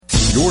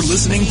You're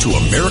listening to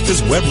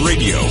America's Web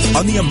Radio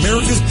on the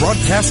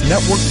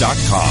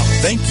AmericasBroadcastNetwork.com.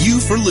 Thank you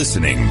for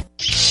listening.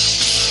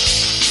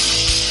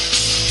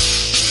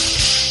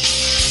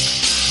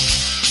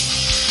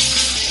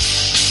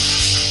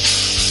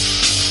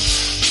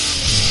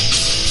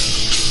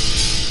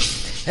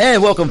 Hey,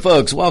 welcome,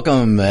 folks.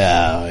 Welcome.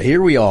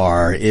 Here we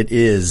are. It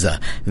is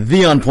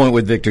the On Point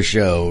with Victor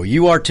show.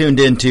 You are tuned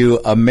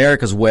into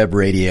America's Web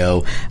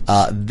Radio,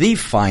 the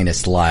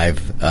finest live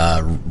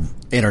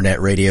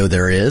internet radio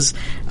there is,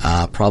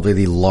 probably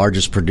the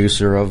largest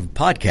producer of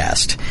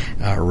podcast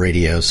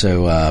radio.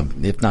 So,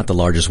 if not the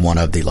largest, one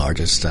of the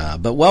largest.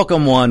 But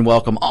welcome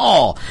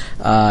all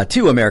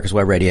to America's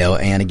Web Radio.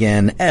 And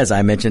again, as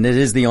I mentioned, it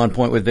is the On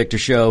Point with Victor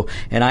show,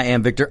 and I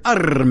am Victor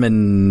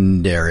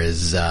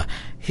Armendariz.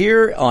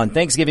 Here on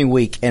Thanksgiving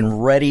week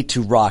and ready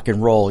to rock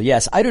and roll.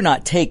 Yes, I do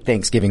not take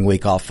Thanksgiving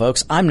week off,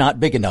 folks. I'm not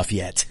big enough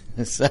yet.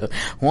 So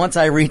once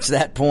I reach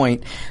that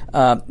point,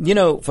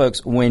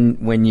 folks,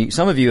 when you,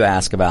 some of you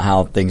ask about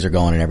how things are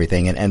going and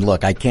everything, and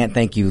look, I can't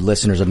thank you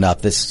listeners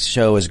enough. This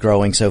show is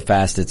growing so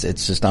fast.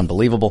 It's just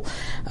unbelievable.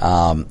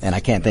 And I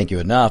can't thank you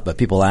enough, but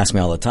people ask me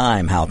all the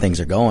time how things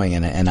are going.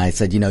 And I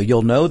said,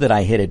 you'll know that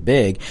I hit it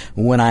big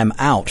when I'm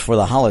out for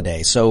the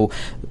holiday. So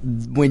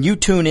when you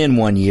tune in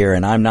one year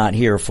and I'm not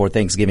here for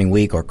Thanksgiving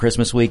week or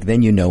Christmas week,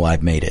 then you know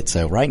I've made it.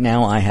 So right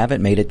now I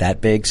haven't made it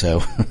that big.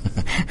 So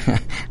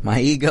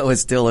my ego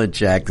is still in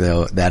check,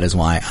 though. That is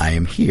why I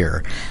am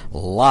here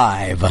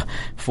live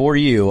for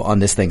you on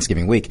this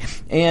Thanksgiving week.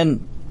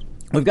 And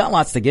we've got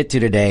lots to get to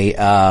today.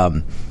 I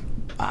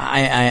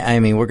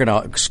mean, we're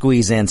going to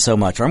squeeze in so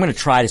much, or I'm going to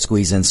try to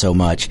squeeze in so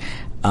much.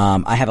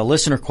 I have a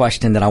listener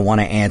question that I want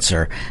to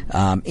answer.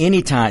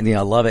 Anytime,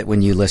 I love it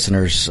when you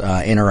listeners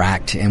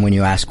interact and when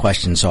you ask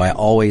questions. So I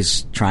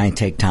always try and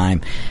take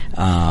time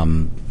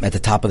at the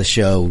top of the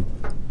show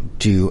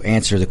to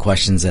answer the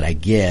questions that I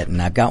get.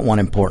 And I've got one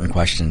important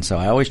question. So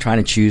I always try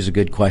to choose a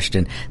good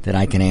question that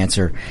I can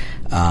answer.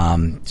 So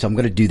I'm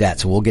going to do that.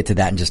 So we'll get to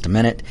that in just a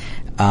minute.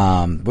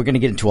 We're going to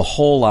get into a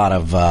whole lot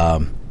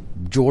of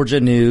Georgia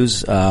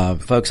news.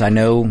 Folks, I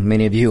know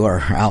many of you are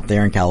out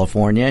there in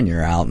California, and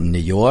you're out in New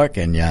York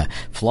and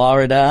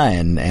Florida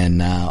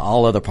and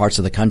all other parts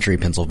of the country,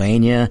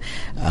 Pennsylvania.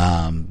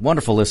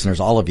 Wonderful listeners,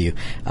 all of you.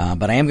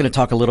 But I am going to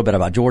talk a little bit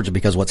about Georgia,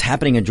 because what's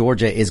happening in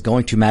Georgia is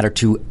going to matter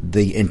to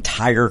the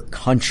entire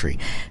country.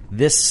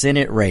 This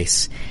Senate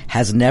race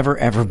has never,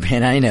 ever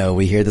been, I know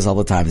we hear this all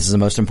the time, this is the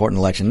most important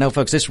election. No,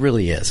 folks, this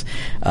really is.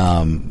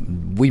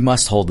 We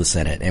must hold the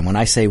Senate. And when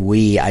I say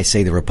we, I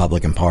say the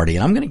Republican Party.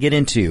 And I'm going to get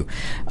into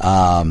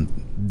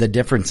the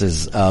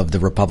differences of the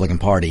Republican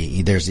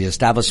Party. There's the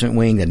establishment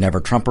wing, the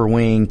never-Trumper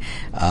wing,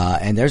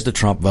 and there's the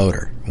Trump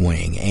voter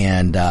wing.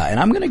 And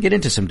I'm going to get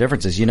into some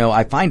differences.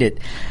 I find it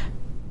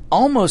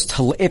almost,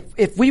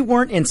 if we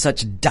weren't in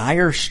such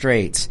dire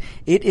straits,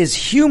 it is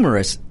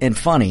humorous and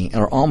funny,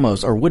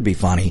 or would be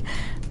funny,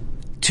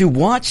 to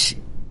watch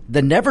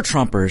the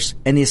never-Trumpers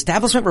and the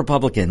establishment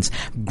Republicans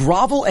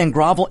grovel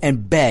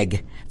and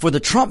beg for the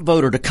Trump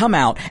voter to come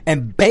out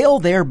and bail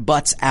their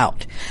butts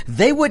out.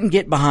 They wouldn't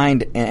get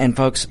behind, and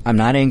folks, I'm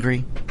not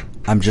angry,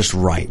 I'm just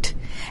right.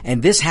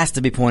 And this has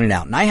to be pointed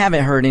out. And I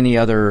haven't heard any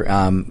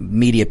other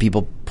media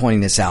people pointing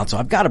this out, so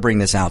I've got to bring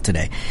this out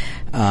today.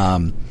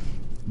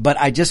 But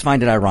I just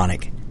find it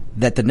ironic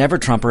that the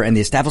never-Trumper and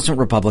the establishment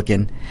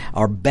Republican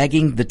are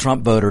begging the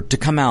Trump voter to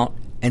come out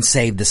and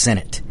save the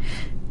Senate.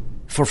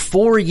 For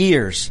 4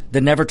 years,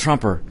 the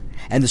never-Trumper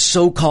and the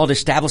so-called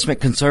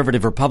establishment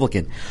conservative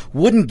Republican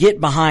wouldn't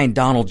get behind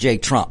Donald J.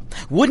 Trump,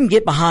 wouldn't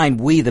get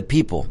behind we the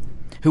people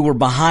who were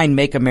behind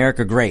Make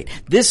America Great.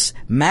 This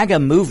MAGA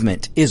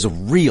movement is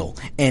real,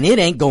 and it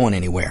ain't going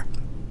anywhere.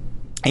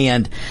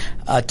 And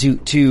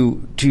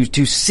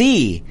to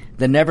see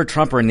the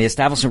never-Trumper and the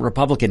establishment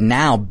Republican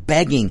now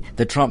begging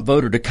the Trump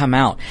voter to come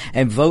out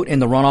and vote in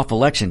the runoff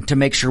election to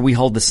make sure we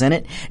hold the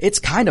Senate, it's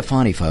kind of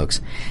funny,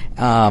 folks.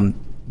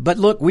 But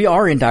look, we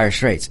are in dire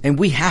straits, and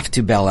we have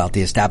to bail out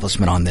the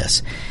establishment on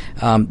this.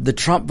 The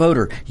Trump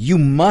voter, you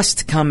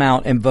must come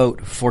out and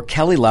vote for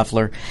Kelly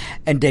Loeffler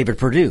and David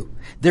Perdue.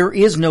 There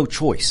is no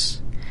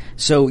choice.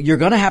 So you're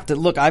going to have to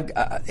look.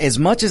 As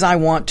much as I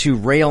want to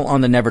rail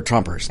on the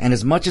never-Trumpers, and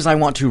as much as I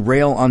want to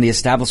rail on the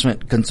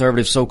establishment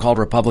conservative so-called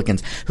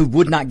Republicans who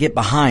would not get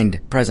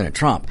behind President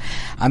Trump,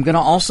 I'm going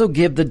to also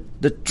give the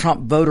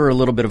Trump voter a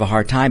little bit of a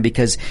hard time,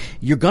 because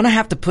you're going to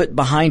have to put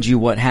behind you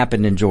what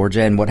happened in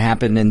Georgia and what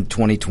happened in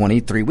 2020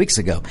 3 weeks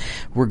ago.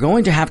 We're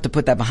going to have to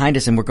put that behind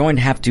us, and we're going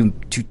to have to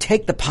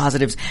take the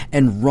positives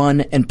and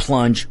run and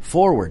plunge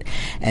forward.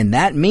 And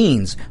that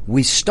means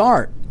we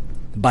start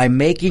by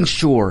making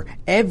sure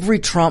every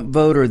Trump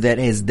voter that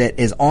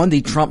is on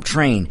the Trump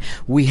train,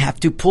 we have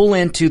to pull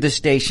into the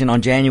station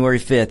on January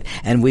 5th,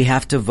 and we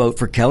have to vote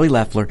for Kelly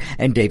Loeffler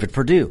and David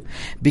Perdue.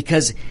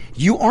 Because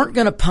you aren't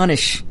going to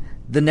punish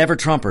the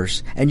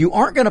never-Trumpers, and you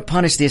aren't going to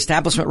punish the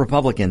establishment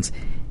Republicans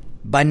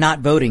by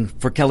not voting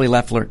for Kelly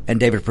Loeffler and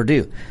David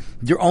Perdue.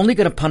 you're only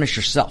going to punish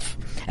yourself,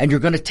 and you're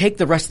going to take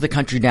the rest of the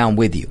country down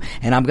with you.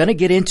 And I'm going to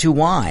get into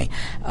why.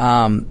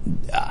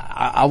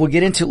 I will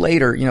get into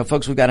later. You know,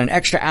 folks, we've got an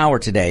extra hour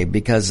today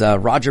because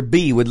Roger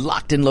B. with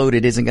Locked and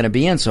Loaded isn't going to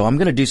be in, so I'm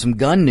going to do some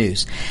gun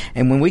news.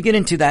 And when we get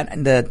into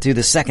that, to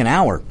the second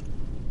hour,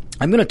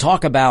 I'm going to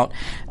talk about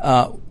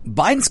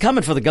Biden's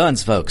coming for the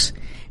guns, folks.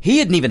 He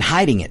isn't even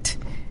hiding it.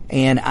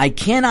 And I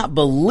cannot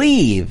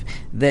believe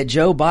that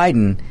Joe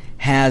Biden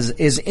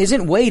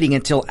isn't waiting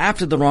until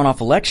after the runoff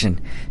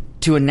election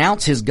to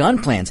announce his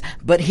gun plans,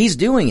 but he's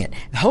doing it,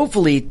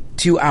 hopefully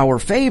to our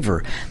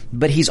favor.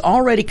 But he's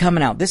already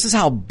coming out. This is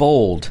how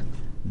bold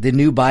the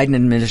new Biden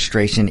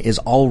administration is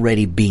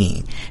already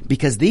being,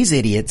 because these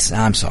idiots,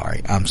 I'm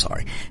sorry,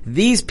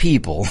 these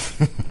people,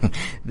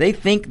 they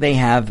think they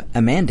have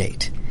a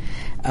mandate.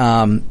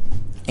 And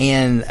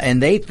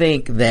they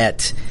think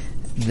that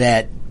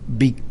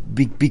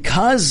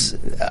because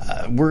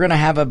we're going to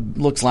have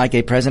looks like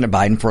a President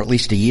Biden for at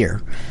least a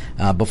year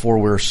before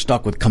we're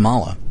stuck with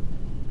Kamala.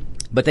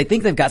 But they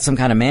think they've got some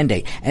kind of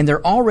mandate, and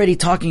they're already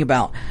talking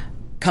about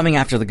coming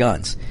after the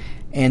guns.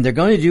 And they're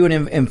going to do it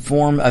in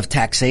form of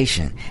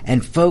taxation.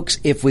 And folks,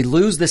 if we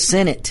lose the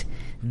Senate,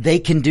 they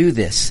can do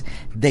this.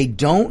 They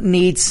don't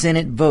need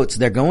Senate votes.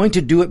 They're going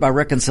to do it by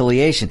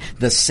reconciliation,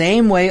 the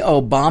same way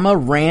Obama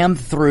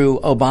rammed through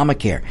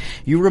Obamacare.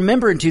 You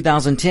remember in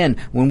 2010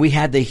 when we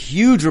had the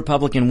huge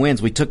Republican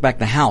wins, we took back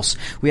the House.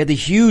 We had the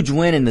huge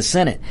win in the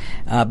Senate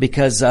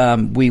because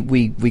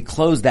we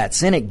closed that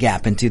Senate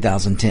gap in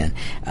 2010.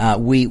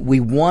 We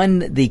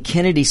won the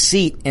Kennedy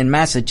seat in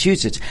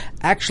Massachusetts.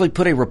 Actually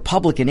put a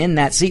Republican in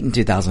that seat in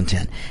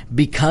 2010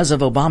 because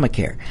of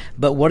Obamacare.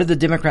 But what did the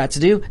Democrats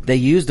do? They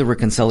used the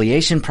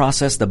reconciliation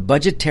process, the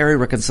budgetary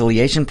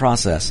reconciliation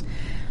process,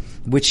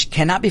 which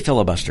cannot be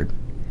filibustered.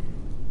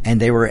 And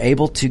they were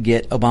able to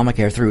get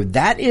Obamacare through.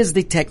 That is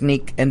the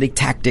technique and the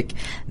tactic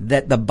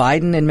that the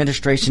Biden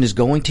administration is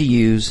going to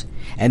use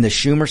and the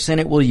Schumer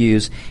Senate will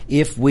use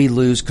if we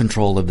lose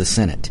control of the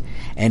Senate.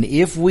 And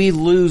if we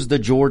lose the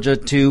Georgia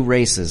 2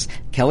 races,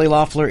 Kelly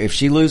Loeffler, if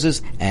she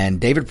loses, and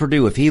David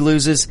Perdue, if he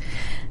loses,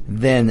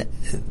 then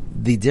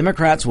the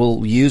Democrats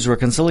will use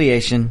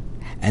reconciliation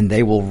and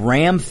they will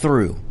ram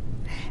through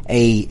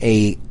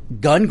a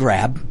gun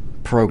grab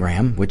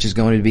program, which is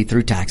going to be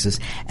through taxes,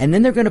 and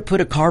then they're going to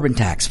put a carbon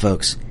tax,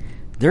 folks.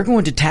 They're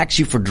going to tax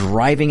you for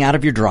driving out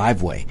of your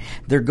driveway.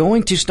 They're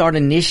going to start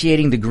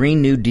initiating the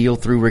Green New Deal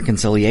through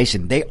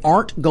reconciliation. They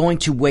aren't going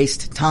to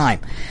waste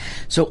time.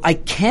 So I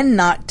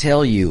cannot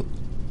tell you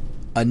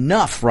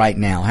enough right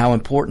now how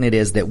important it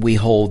is that we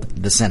hold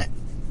the Senate.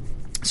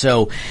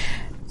 So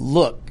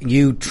look,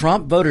 you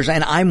Trump voters,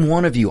 and I'm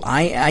one of you.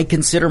 I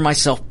consider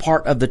myself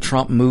part of the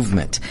Trump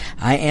movement.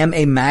 I am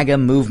a MAGA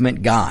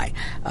movement guy.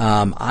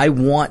 I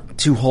want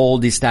to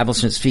hold the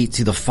establishment's feet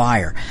to the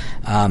fire.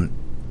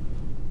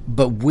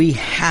 But we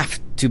have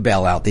to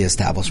bail out the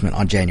establishment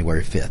on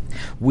January 5th.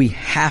 We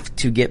have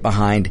to get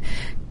behind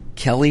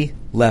Kelly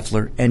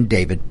Loeffler and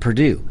David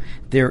Perdue.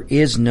 There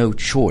is no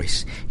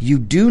choice. You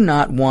do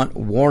not want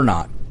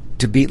Warnock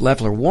to beat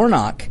Loeffler.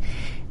 Warnock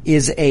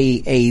is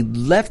a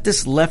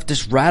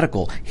leftist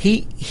radical.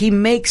 He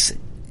makes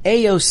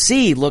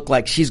AOC look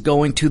like she's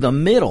going to the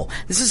middle.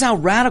 This is how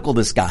radical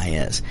this guy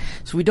is.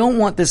 So we don't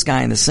want this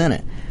guy in the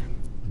Senate.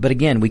 But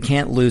again, we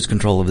can't lose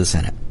control of the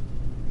Senate.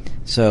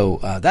 So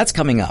that's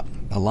coming up.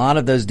 A lot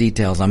of those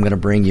details I'm going to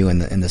bring you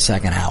in the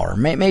second hour,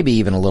 maybe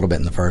even a little bit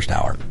in the first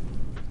hour.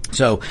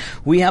 So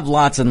we have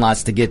lots and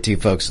lots to get to,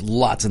 folks.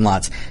 Lots and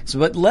lots. So,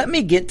 but let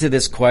me get to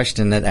this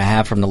question that I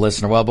have from the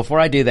listener. Well, before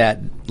I do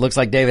that, looks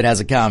like David has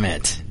a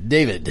comment.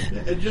 David.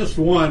 Just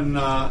one,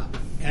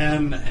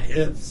 and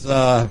it's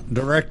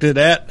directed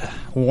at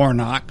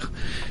Warnock.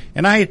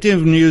 And I hate to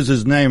even use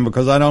his name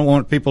because I don't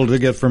want people to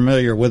get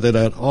familiar with it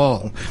at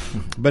all.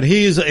 But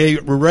he's a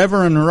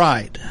Reverend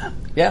Wright.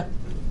 Yeah.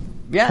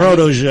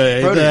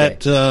 Protege.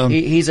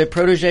 He's a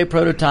protege,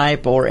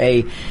 prototype, or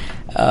a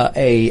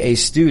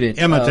student,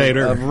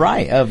 imitator of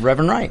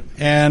Reverend Wright,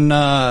 and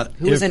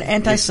who was an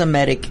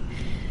anti-Semitic,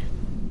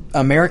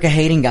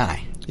 America-hating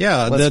guy.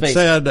 Yeah, that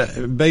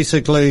said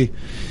basically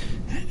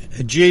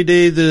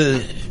GD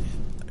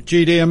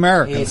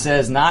America. He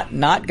says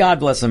not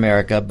God bless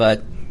America,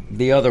 but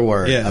the other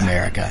word,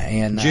 America,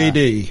 and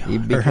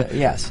GD.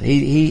 Yes,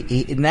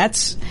 he and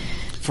that's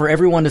for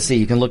everyone to see.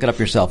 You can look it up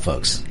yourself,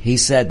 folks. He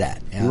said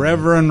that.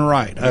 Reverend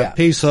Wright, a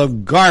piece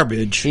of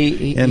garbage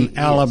in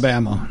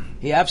Alabama.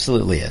 He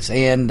absolutely is.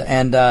 And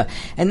that,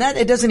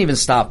 it doesn't even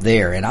stop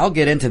there. And I'll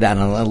get into that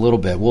in a little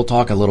bit. We'll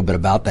talk a little bit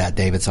about that,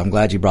 David. So I'm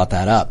glad you brought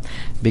that up,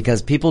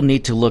 because people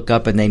need to look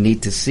up and they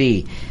need to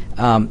see,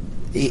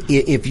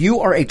 if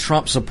you are a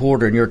Trump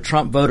supporter and you're a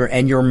Trump voter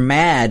and you're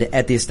mad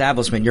at the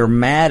establishment, you're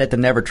mad at the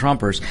Never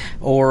Trumpers,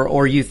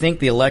 or you think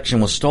the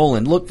election was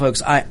stolen. Look,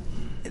 folks,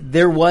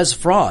 there was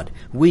fraud.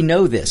 We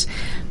know this.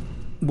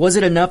 Was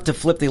it enough to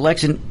flip the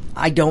election?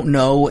 I don't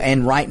know,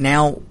 and right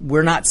now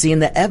we're not seeing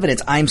the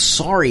evidence. I'm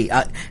sorry.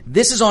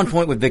 This is On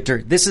Point with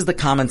Victor. This is the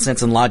Common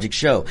Sense and Logic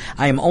show.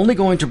 I am only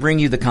going to bring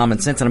you the common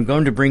sense, and I'm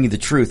going to bring you the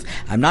truth.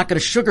 I'm not going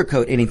to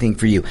sugarcoat anything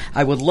for you.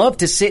 I would love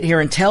to sit here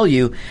and tell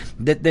you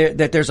that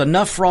there's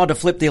enough fraud to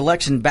flip the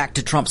election back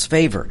to Trump's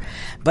favor,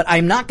 but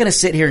I'm not going to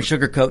sit here and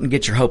sugarcoat and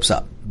get your hopes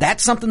up.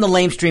 That's something the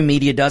lamestream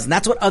media does, and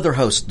that's what other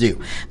hosts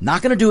do.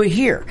 Not going to do it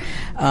here.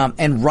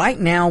 And right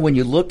now, when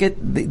you look at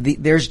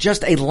there's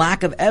just a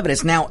lack of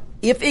evidence. Now,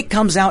 if it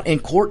comes out in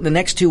court in the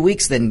next 2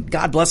 weeks, then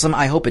God bless them.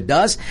 I hope it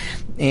does.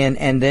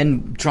 And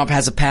then Trump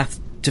has a path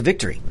to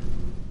victory.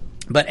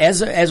 But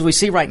as we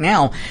see right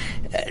now,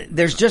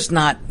 there's just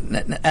not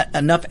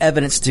enough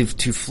evidence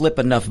to flip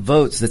enough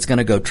votes that's going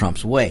to go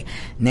Trump's way.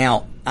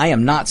 Now, I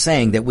am not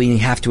saying that we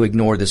have to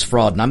ignore this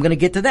fraud, and I'm going to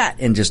get to that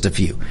in just a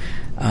few.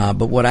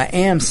 But what I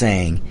am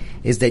saying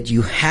is that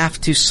you have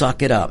to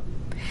suck it up,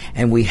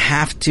 and we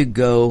have to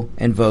go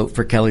and vote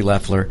for Kelly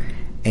Loeffler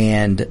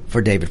and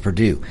for David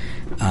Perdue.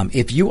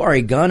 If you are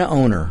a gun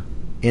owner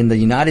in the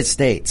United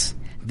States,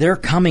 they're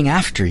coming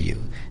after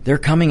you. They're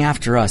coming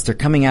after us. They're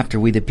coming after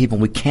we the people.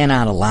 We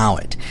cannot allow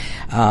it.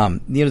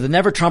 The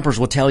Never Trumpers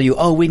will tell you,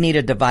 oh, we need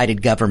a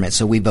divided government,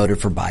 so we voted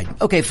for Biden.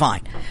 Okay,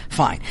 fine.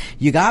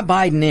 You got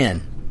Biden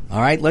in. All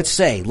right, let's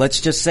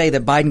just say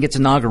that Biden gets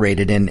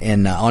inaugurated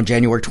on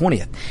January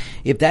 20th.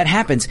 If that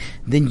happens,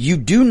 then you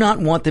do not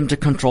want them to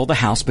control the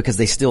House, because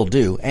they still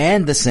do,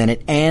 and the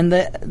Senate and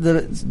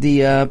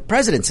the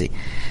presidency.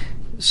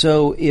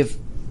 So if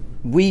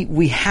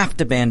we have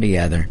to band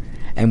together,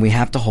 and we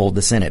have to hold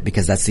the Senate,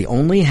 because that's the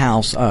only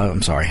House.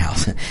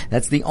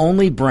 That's the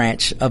only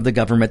branch of the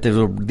government that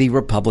the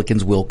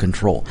Republicans will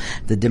control.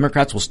 The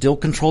Democrats will still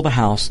control the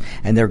House,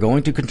 and they're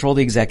going to control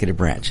the executive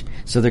branch.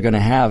 So they're going to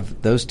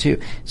have those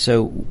two.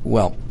 So,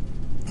 well,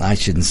 I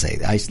shouldn't say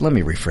that. Let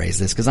me rephrase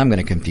this, because I'm going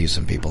to confuse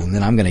some people, and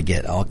then I'm going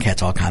to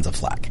catch all kinds of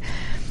flack.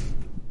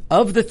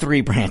 Of the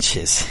three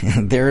branches,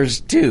 there's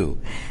two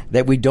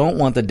that we don't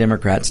want the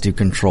Democrats to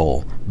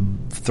control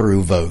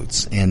through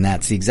votes, and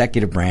that's the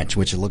executive branch,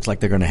 which it looks like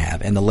they're going to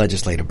have, and the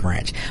legislative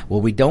branch. Well,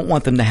 we don't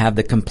want them to have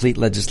the complete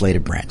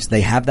legislative branch.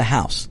 They have the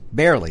House,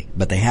 barely,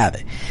 but they have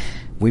it.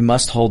 We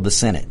must hold the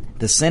Senate.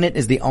 The Senate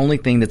is the only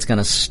thing that's going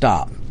to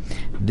stop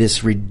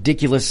this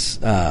ridiculous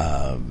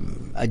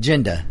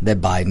agenda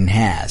that Biden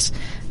has.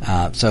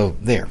 So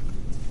there.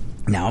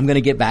 Now I'm going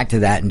to get back to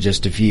that in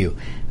just a few.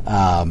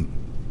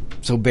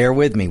 So bear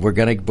with me. We're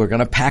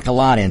gonna pack a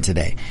lot in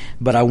today,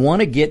 but I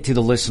want to get to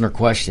the listener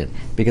question,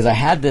 because I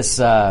had this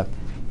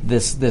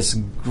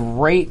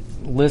great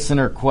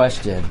listener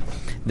question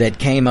that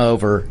came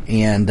over,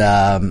 and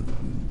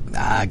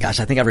I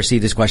think I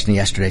received this question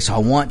yesterday, so I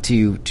want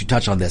to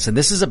touch on this. And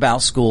this is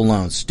about school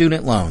loans,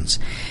 student loans,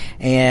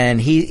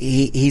 and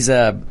he's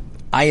I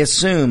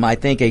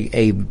think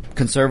a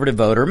conservative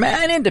voter,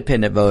 an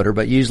independent voter,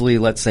 but usually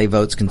let's say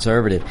votes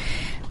conservative.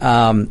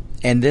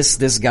 And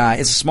this guy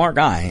is a smart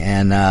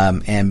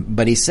guy,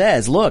 but he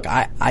says, look,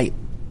 I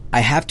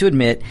have to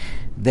admit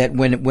that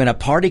when a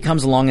party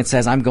comes along and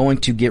says, I'm going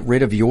to get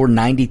rid of your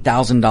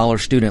 $90,000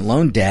 student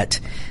loan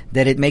debt,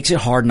 that it makes it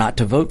hard not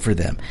to vote for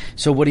them.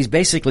 So what he's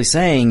basically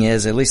saying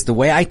is, at least the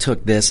way I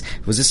took this,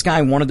 was this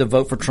guy wanted to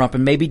vote for Trump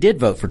and maybe did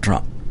vote for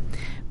Trump,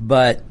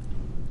 but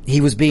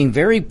he was being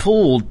very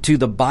pulled to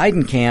the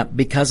Biden camp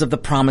because of the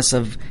promise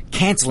of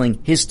canceling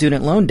his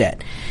student loan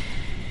debt.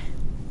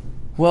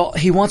 Well,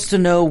 he wants to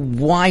know,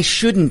 why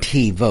shouldn't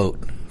he vote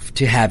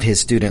to have his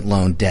student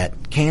loan debt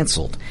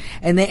canceled?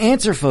 And the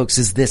answer, folks,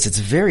 is this. It's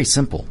very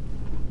simple.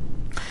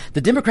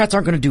 The Democrats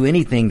aren't going to do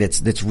anything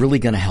that's really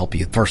going to help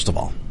you. First of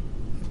all,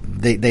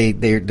 they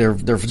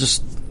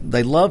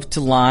love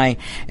to lie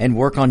and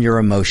work on your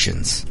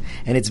emotions.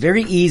 And it's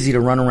very easy to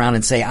run around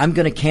and say, I'm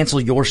going to cancel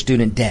your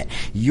student debt.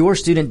 Your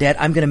student debt,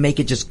 I'm going to make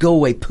it just go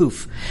away,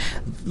 poof.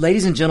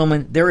 Ladies and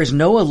gentlemen, there is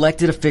no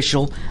elected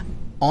official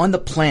on the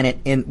planet,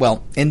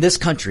 in this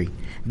country,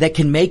 that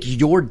can make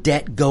your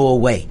debt go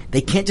away.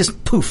 They can't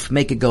just poof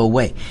make it go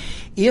away.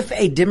 If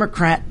a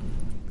Democrat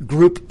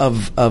group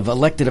of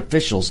elected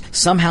officials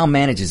somehow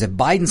manages, if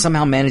Biden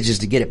somehow manages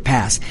to get it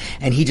passed,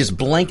 and he just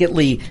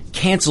blanketly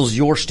cancels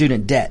your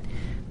student debt,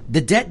 the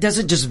debt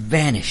doesn't just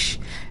vanish.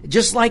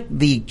 Just like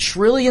the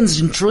trillions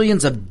and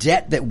trillions of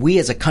debt that we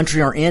as a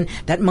country are in,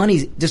 that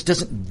money just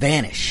doesn't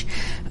vanish.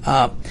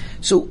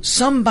 So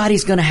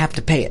somebody's going to have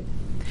to pay it.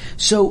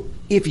 So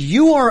if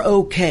you are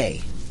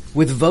okay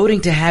with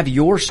voting to have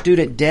your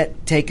student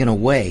debt taken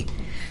away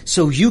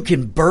so you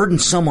can burden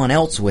someone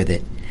else with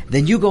it,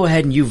 then you go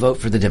ahead and you vote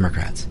for the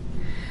Democrats.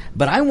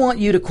 But I want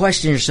you to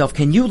question yourself.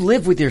 Can you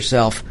live with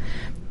yourself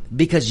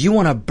because you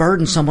want to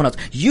burden someone else?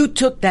 You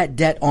took that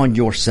debt on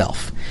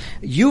yourself.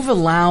 You've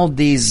allowed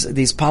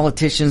these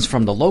politicians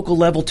from the local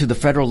level to the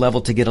federal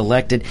level to get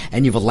elected,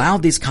 and you've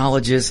allowed these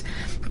colleges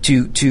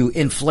to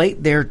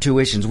inflate their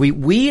tuitions.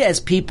 We as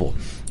people,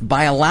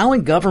 by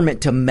allowing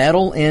government to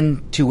meddle in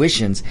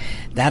tuitions,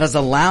 that has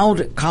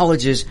allowed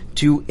colleges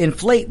to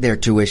inflate their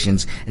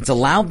tuitions. It's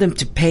allowed them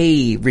to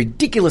pay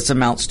ridiculous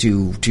amounts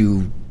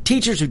to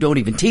teachers who don't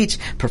even teach,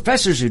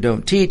 professors who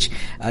don't teach,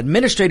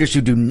 administrators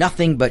who do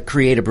nothing but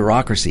create a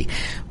bureaucracy.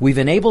 We've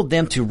enabled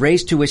them to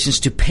raise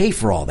tuitions to pay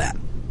for all that.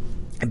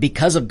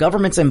 Because of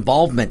government's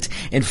involvement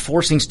in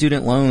forcing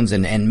student loans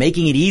and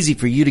making it easy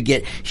for you to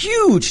get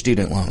huge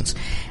student loans.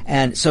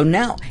 And so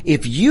now,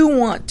 if you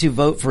want to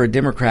vote for a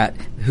Democrat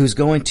who's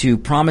going to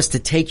promise to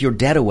take your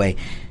debt away,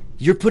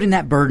 you're putting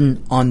that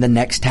burden on the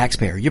next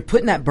taxpayer. You're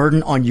putting that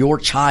burden on your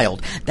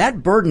child.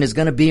 That burden is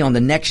going to be on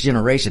the next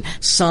generation.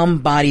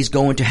 Somebody's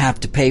going to have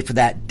to pay for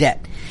that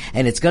debt,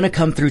 and it's going to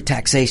come through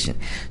taxation.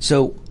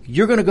 So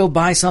you're going to go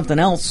buy something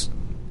else,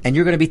 and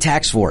you're going to be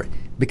taxed for it,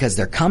 because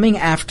they're coming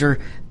after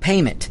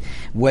payment,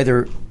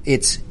 whether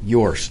it's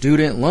your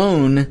student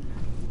loan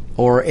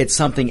or it's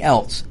something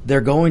else. They're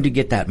going to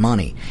get that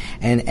money,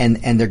 and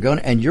they're going,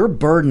 and you're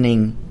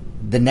burdening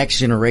the next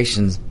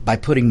generations by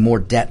putting more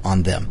debt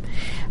on them.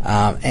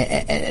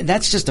 And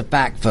that's just a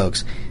fact,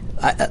 folks.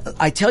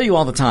 I tell you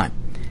all the time,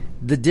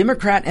 the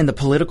Democrat and the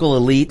political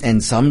elite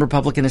and some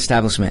Republican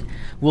establishment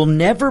will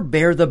never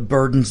bear the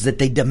burdens that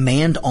they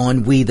demand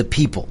on we the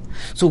people.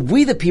 So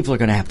we the people are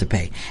going to have to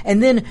pay.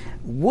 And then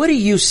what do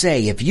you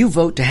say if you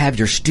vote to have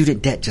your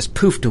student debt just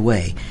poofed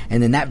away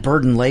and then that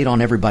burden laid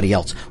on everybody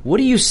else? What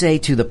do you say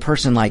to the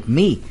person like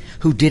me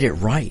who did it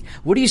right?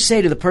 What do you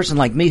say to the person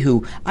like me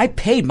who I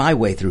paid my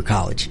way through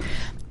college?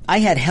 I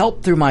had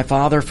help through my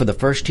father for the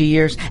first 2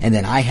 years, and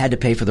then I had to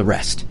pay for the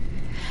rest.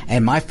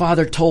 And my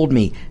father told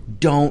me,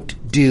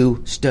 don't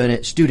do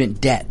student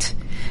debt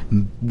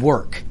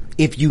work.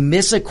 If you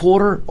miss a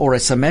quarter or a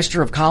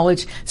semester of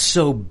college,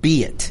 so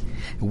be it.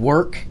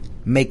 Work,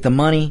 make the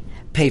money,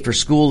 pay for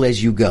school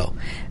as you go.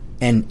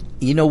 And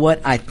you know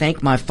what? I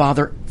thank my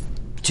father.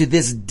 To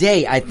this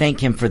day, I thank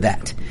him for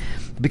that.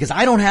 Because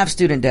I don't have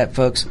student debt,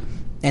 folks.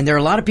 And there are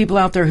a lot of people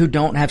out there who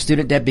don't have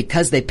student debt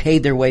because they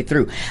paid their way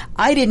through.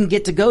 I didn't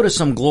get to go to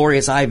some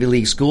glorious Ivy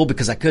League school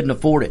because I couldn't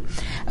afford it.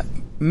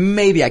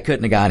 Maybe I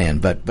couldn't have got in,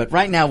 but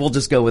right now we'll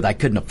just go with I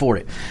couldn't afford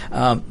it.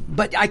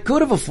 But I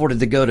could have afforded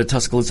to go to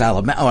Tuscaloosa,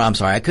 Alabama. Oh, I'm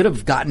sorry. I could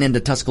have gotten into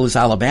Tuscaloosa,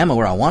 Alabama,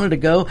 where I wanted to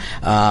go.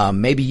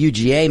 Maybe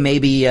UGA,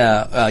 maybe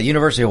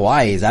University of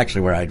Hawaii is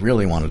actually where I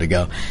really wanted to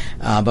go.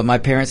 But my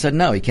parents said,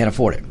 no, you can't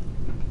afford it.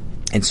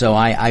 And so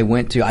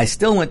I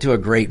still went to a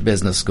great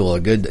business school,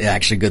 a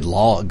good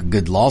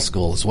law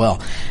school as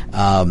well.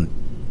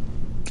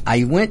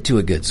 I went to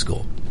a good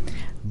school,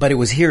 but it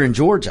was here in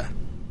Georgia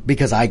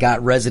because I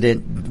got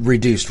resident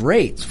reduced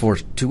rates for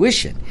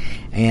tuition,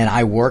 and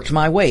I worked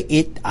my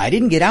way. I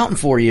didn't get out in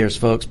 4 years,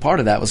 folks. Part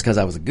of that was because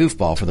I was a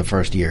goofball for the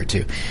first year or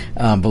two,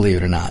 believe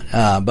it or not.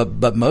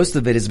 But most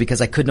of it is because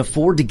I couldn't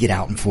afford to get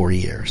out in 4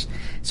 years.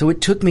 So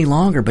it took me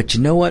longer, but you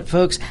know what,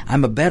 folks?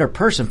 I'm a better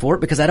person for it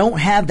because I don't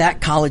have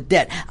that college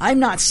debt. I'm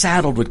not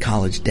saddled with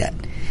college debt.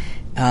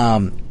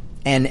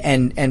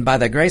 And by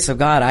the grace of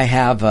God, I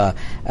have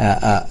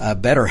a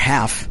better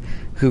half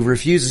who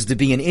refuses to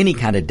be in any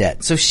kind of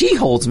debt. So she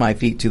holds my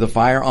feet to the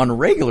fire on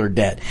regular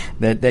debt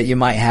that you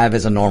might have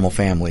as a normal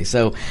family.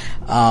 So,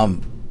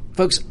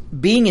 folks,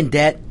 being in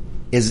debt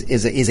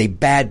is a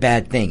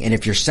bad thing. And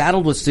if you're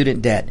saddled with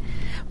student debt,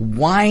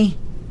 why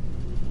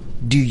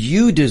do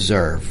you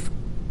deserve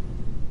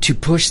to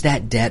push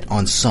that debt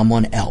on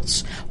someone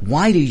else?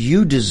 Why do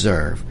you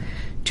deserve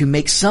to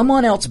make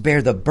someone else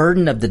bear the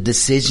burden of the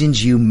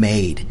decisions you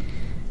made?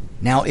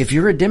 Now, if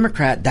you're a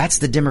Democrat, that's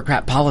the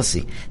Democrat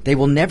policy. They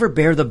will never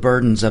bear the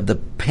burdens of the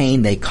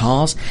pain they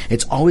cause.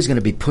 It's always going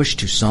to be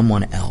pushed to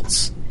someone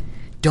else.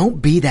 Don't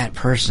be that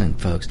person,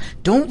 folks.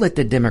 Don't let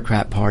the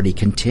Democrat Party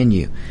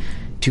continue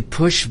to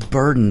push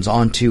burdens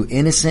onto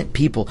innocent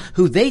people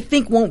who they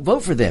think won't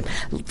vote for them.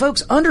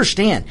 Folks,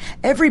 understand,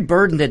 every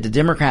burden that the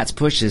Democrats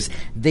pushes,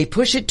 they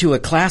push it to a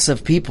class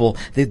of people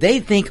that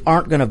they think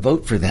aren't going to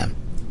vote for them.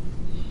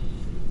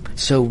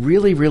 So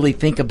really, really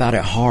think about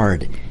it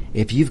hard.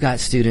 If you've got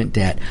student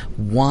debt,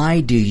 why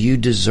do you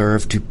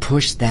deserve to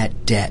push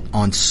that debt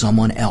on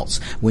someone else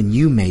when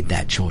you made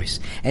that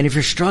choice? And if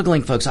you're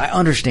struggling, folks, I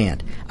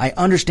understand. I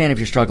understand if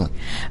you're struggling.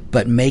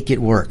 But make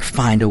it work.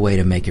 Find a way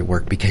to make it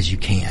work because you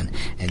can.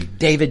 And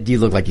David, you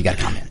look like you got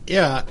a comment.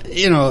 Yeah,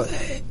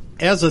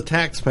 as a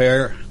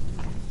taxpayer,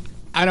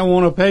 I don't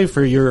want to pay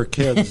for your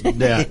kids'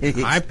 debt.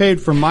 I paid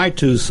for my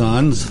two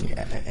sons,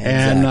 yeah, exactly.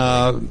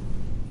 And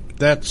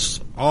that's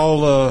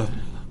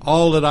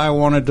all that I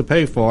wanted to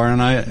pay for,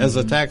 and as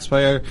a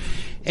taxpayer.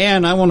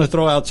 And I want to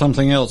throw out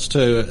something else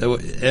too.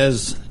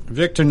 As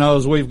Victor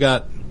knows, we've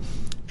got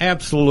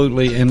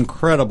absolutely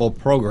incredible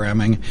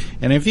programming,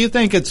 and if you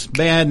think it's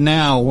bad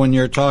now when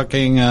you're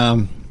talking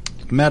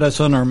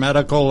medicine or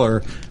medical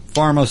or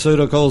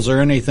pharmaceuticals or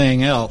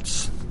anything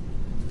else,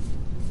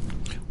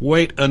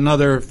 wait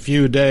another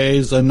few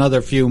days,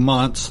 another few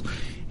months,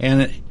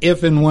 and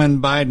if and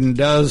when Biden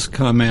does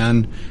come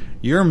in,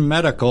 your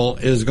medical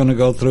is going to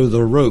go through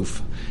the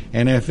roof.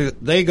 And if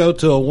they go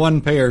to a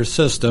one-payer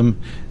system,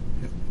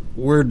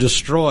 we're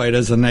destroyed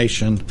as a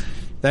nation.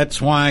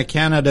 That's why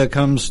Canada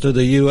comes to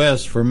the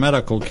U.S. for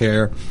medical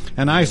care.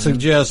 And I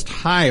suggest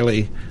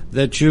highly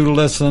that you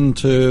listen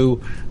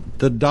to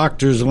the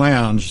Doctor's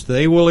Lounge.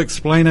 They will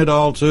explain it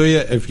all to you.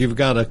 If you've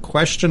got a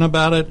question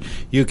about it,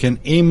 you can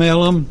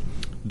email them,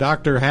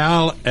 Dr.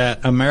 Hal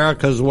at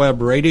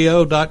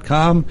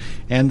americaswebradio.com,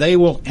 and they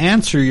will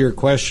answer your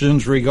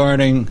questions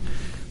regarding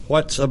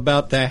what's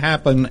about to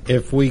happen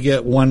if we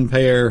get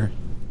one-payer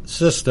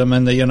system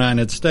in the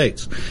United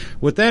States.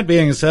 With that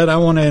being said, I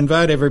want to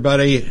invite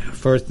everybody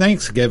for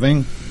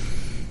Thanksgiving.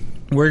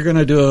 We're going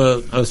to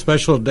do a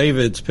special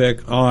David's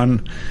pick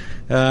on,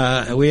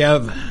 we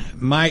have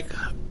Mike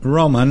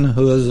Roman,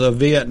 who is a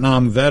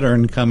Vietnam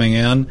veteran, coming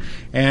in,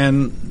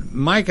 and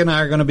Mike and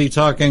I are going to be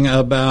talking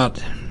about,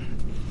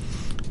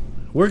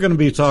 we're going to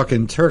be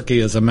talking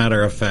turkey, as a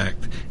matter of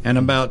fact, and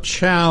about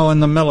chow in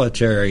the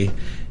military,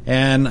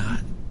 and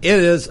it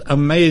is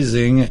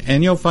amazing,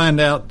 and you'll find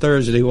out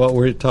Thursday what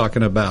we're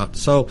talking about.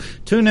 So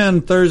tune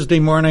in Thursday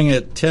morning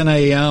at 10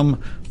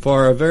 a.m.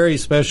 for a very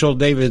special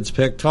David's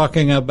Pick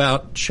talking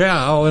about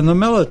chow in the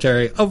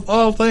military. Of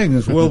all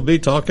things, we'll be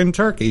talking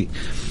turkey.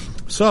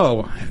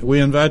 So we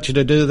invite you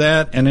to do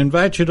that and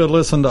invite you to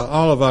listen to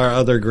all of our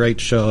other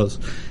great shows.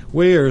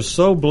 We are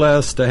so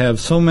blessed to have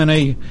so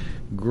many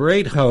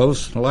great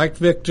hosts like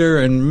Victor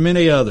and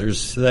many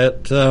others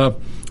that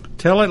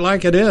tell it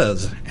like it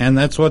is, and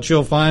that's what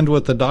you'll find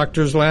with the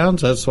Doctor's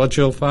Lounge. That's what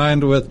you'll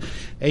find with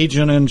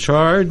Agent in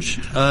Charge.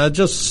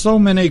 Just so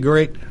many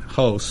great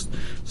hosts.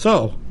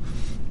 So,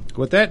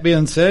 with that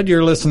being said,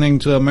 you're listening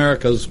to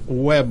America's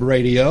Web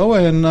Radio,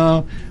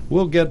 and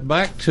we'll get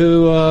back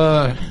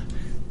to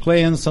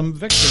playing some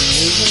Victor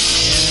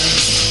music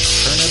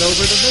and turn it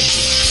over to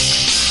Victor.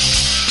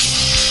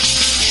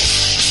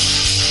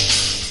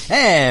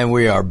 And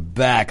we are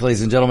back,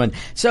 ladies and gentlemen.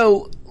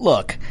 So,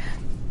 look,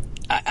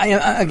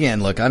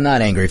 I'm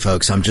not angry,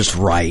 folks. I'm just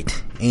right.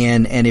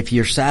 And if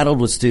you're saddled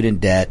with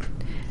student debt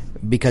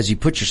because you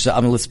put yourself,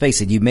 I mean, let's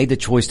face it, you made the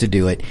choice to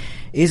do it.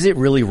 Is it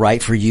really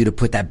right for you to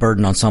put that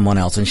burden on someone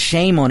else? And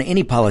shame on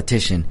any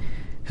politician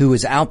who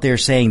is out there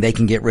saying they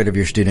can get rid of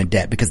your student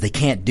debt, because they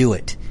can't do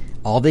it.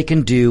 All they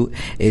can do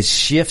is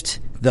shift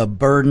the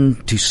burden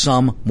to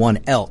someone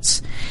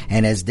else.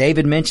 And as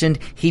David mentioned,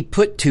 he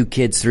put 2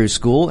 kids through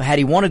school. Had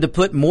he wanted to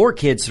put more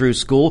kids through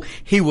school,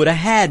 he would have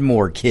had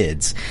more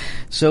kids.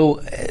 So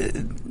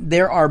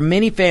there are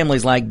many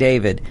families like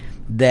David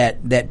that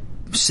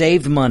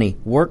saved money,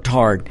 worked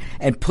hard,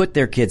 and put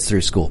their kids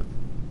through school.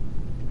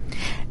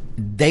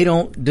 They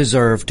don't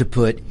deserve to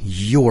put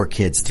your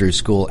kids through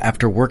school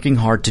after working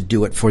hard to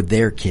do it for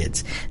their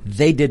kids.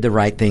 They did the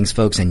right things,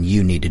 folks, and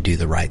you need to do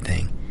the right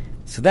thing.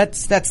 So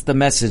that's the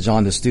message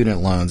on the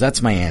student loans.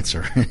 That's my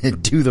answer.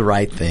 Do the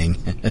right thing.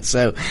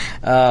 So,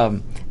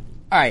 all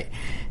right.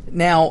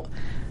 Now,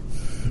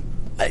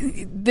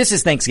 this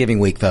is Thanksgiving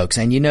week, folks.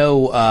 And,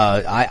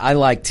 I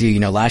like to,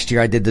 last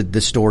year I did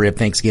the story of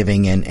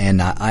Thanksgiving, and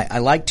I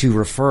like to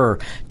refer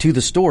to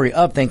the story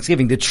of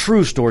Thanksgiving, the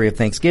true story of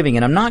Thanksgiving.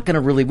 And I'm not going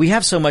to we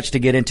have so much to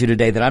get into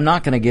today that I'm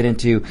not going to get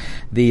into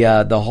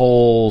the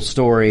whole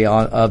story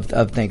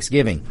of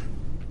Thanksgiving,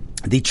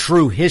 the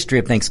true history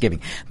of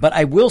Thanksgiving. But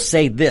I will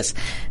say this,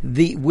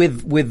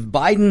 with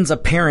Biden's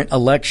apparent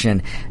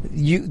election,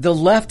 the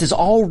left is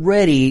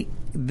already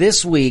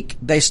this week,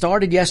 they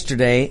started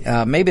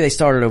yesterday, maybe they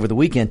started over the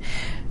weekend,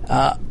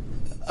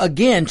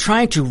 again,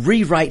 trying to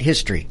rewrite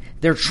history.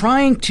 They're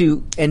trying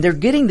to, and they're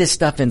getting this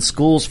stuff in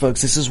schools,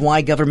 folks. This is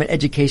why government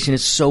education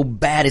is so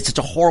bad. It's such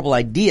a horrible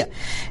idea.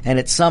 And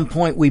at some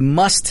point, we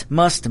must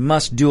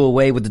do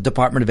away with the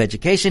Department of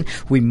Education.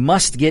 We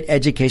must get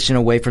education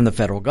away from the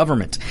federal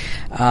government.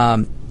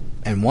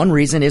 And one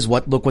reason is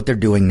look what they're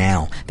doing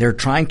now. They're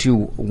trying to,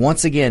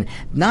 once again,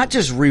 not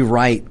just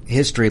rewrite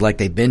history like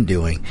they've been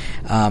doing.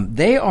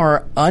 They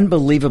are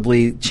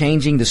unbelievably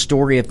changing the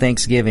story of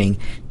Thanksgiving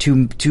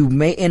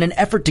in an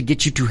effort to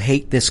get you to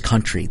hate this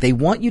country. They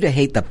want you to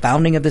hate the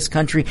founding of this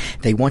country.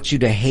 They want you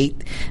to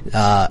hate,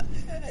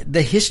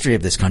 the history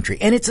of this country.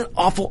 And it's an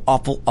awful,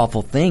 awful,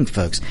 awful thing,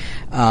 folks.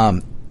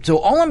 So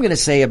all I'm going to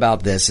say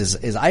about this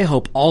is I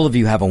hope all of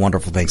you have a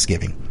wonderful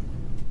Thanksgiving.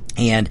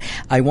 And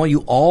I want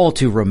you all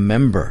to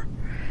remember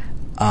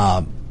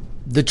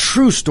the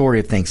true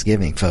story of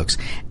Thanksgiving, folks.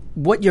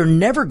 What you're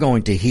never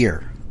going to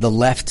hear the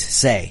left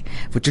say,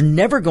 what you're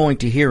never going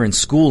to hear in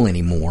school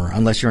anymore,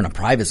 unless you're in a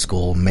private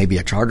school, maybe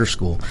a charter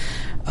school,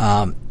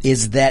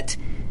 is that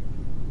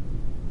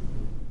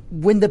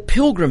when the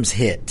Pilgrims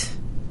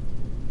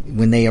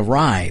when they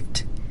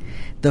arrived,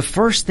 the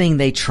first thing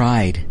they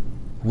tried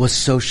was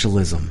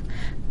socialism.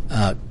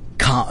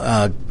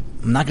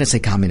 I'm not going to say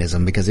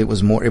communism, because it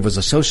was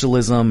a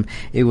socialism.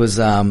 It was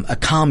a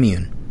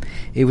commune.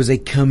 It was a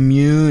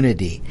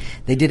community.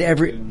 They did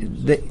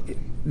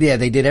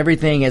they did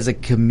everything as a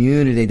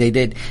community. They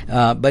did,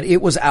 but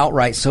it was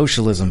outright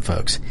socialism,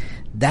 folks.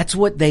 That's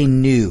what they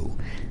knew.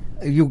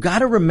 You got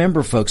to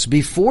remember, folks,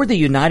 before the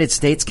United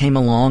States came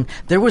along,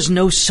 there was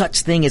no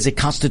such thing as a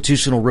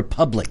constitutional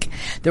republic.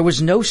 There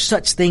was no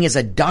such thing as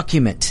a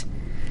document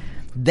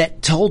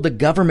that told the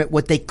government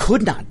what they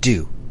could not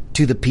do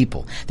to the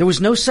people. There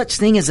was no such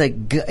thing as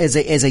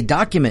a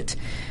document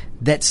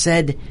that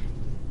said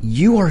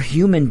you are a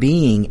human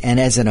being, and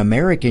as an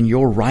American,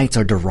 your rights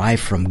are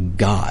derived from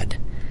God,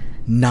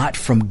 not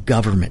from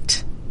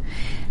government.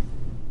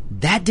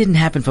 That didn't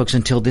happen, folks,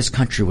 until this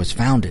country was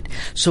founded.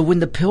 So when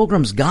the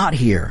Pilgrims got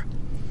here,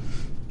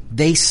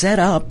 they set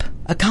up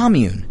a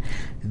commune.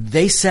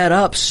 They set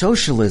up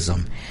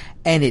socialism.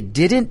 And it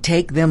didn't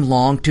take them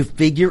long to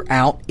figure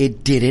out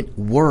it didn't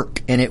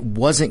work, and it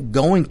wasn't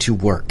going to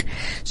work.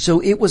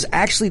 So it was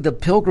actually the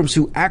Pilgrims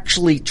who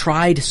actually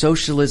tried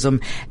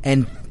socialism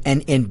and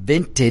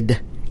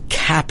invented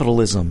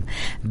capitalism.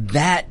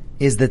 That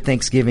is the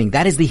Thanksgiving.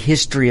 That is the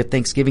history of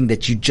Thanksgiving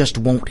that you just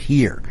won't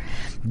hear.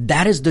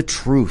 That is the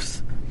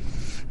truth.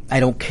 I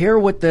don't care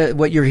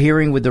what you're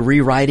hearing with the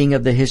rewriting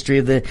of the history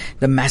of the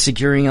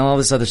massacring and all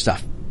this other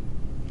stuff.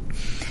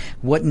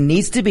 What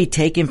needs to be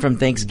taken from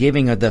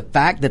Thanksgiving are the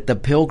fact that the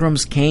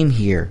Pilgrims came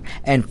here,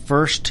 and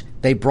first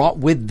they brought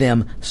with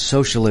them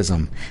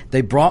socialism.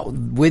 They brought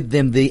with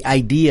them the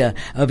idea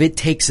of it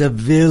takes a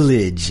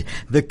village,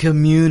 the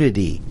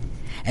community.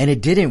 And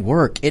it didn't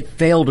work. It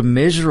failed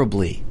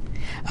miserably.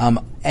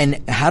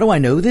 And how do I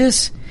know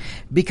this?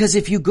 Because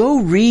if you go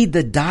read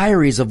the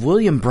diaries of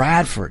William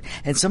Bradford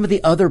and some of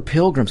the other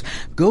Pilgrims,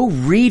 go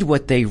read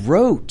what they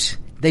wrote.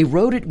 They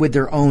wrote it with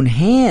their own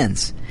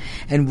hands.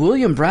 And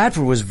William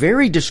Bradford was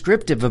very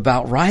descriptive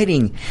about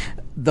writing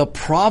the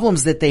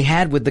problems that they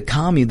had with the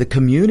commune, the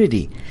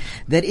community,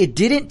 that it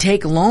didn't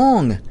take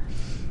long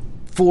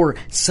for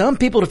some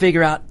people to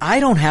figure out, I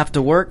don't have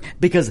to work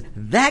because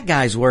that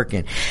guy's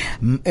working.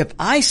 If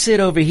I sit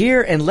over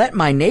here and let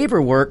my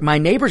neighbor work, my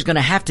neighbor's going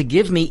to have to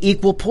give me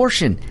equal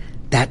portion.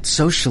 That's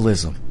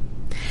socialism.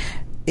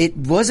 It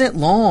wasn't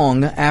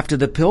long after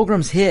the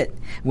Pilgrims hit,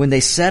 when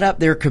they set up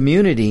their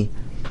community,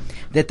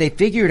 that they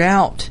figured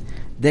out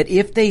that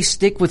if they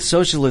stick with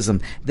socialism,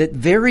 that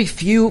very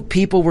few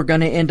people were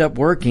going to end up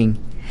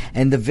working,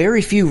 and the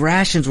very few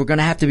rations were going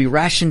to have to be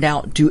rationed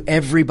out to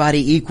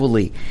everybody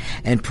equally.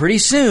 And pretty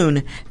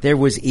soon, there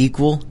was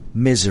equal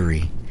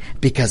misery,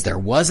 because there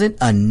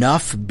wasn't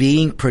enough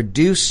being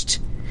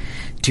produced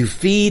to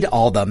feed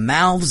all the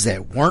mouths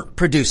that weren't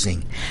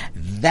producing.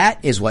 That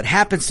is what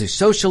happens to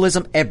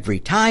socialism every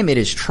time it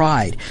is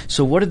tried.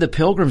 So what did the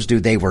Pilgrims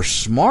do? They were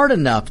smart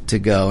enough to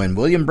go, and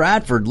William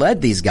Bradford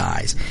led these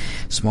guys,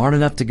 smart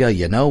enough to go,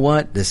 you know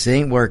what? This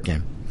ain't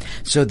working.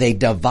 So they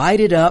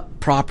divided up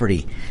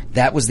property.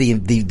 That was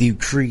the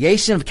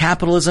creation of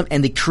capitalism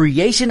and the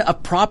creation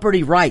of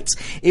property rights.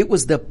 It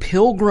was the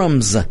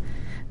Pilgrims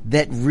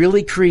that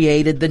really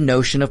created the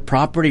notion of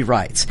property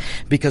rights.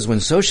 Because when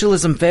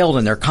socialism failed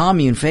and their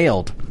commune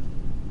failed,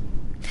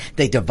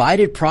 they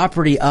divided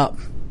property up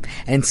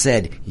and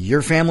said,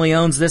 your family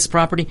owns this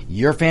property,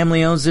 your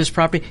family owns this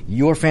property,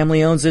 your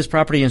family owns this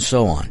property, and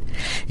so on.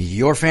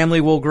 Your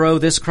family will grow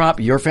this crop,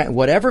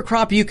 whatever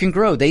crop you can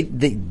grow,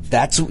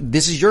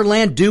 this is your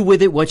land, do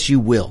with it what you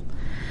will.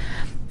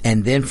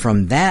 And then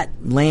from that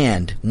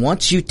land,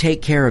 once you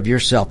take care of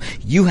yourself,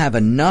 you have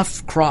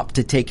enough crop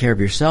to take care of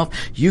yourself,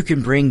 you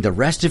can bring the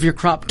rest of your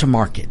crop to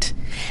market.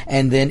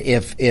 And then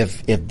if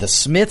the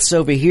Smiths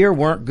over here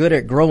weren't good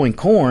at growing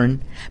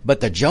corn, but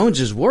the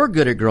Joneses were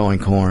good at growing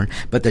corn,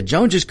 but the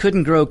Joneses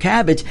couldn't grow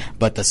cabbage,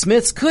 but the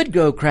Smiths could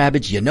grow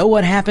cabbage, you know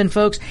what happened,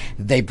 folks?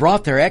 They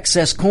brought their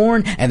excess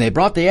corn and they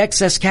brought the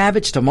excess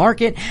cabbage to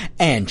market,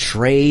 and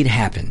trade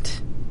happened.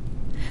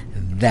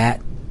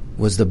 That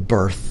was the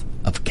birth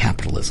of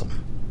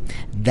capitalism.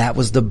 That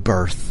was the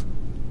birth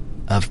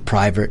of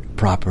private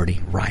property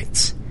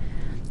rights.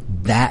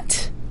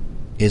 That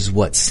is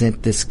what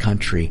sent this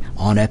country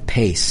on a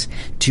pace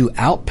to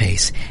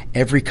outpace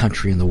every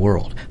country in the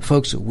world.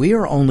 Folks, we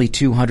are only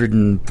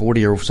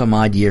 240 or some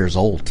odd years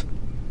old.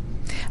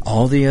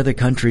 All the other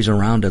countries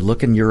around it,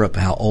 look in Europe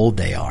how old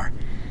they are.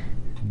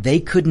 They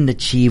couldn't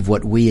achieve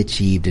what we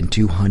achieved in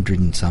 200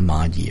 and some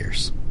odd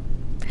years.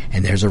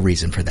 And there's a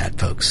reason for that,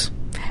 folks.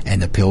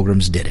 And the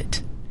Pilgrims did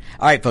it.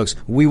 All right, folks,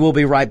 we will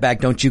be right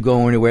back. Don't you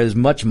go anywhere. There's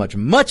much, much,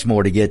 much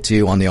more to get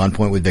to on the On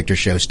Point with Victor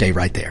show. Stay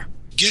right there.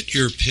 Get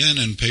your pen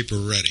and paper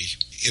ready.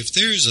 If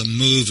there's a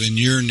move in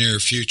your near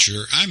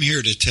future, I'm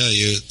here to tell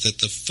you that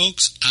the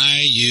folks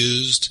I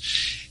used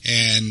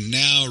and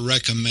now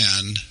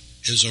recommend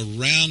is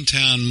Around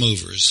Town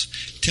Movers.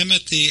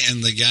 Timothy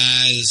and the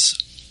guys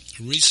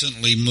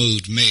recently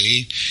moved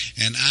me,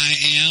 and I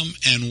am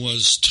and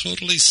was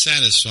totally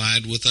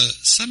satisfied with a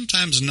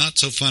sometimes not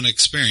so fun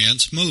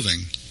experience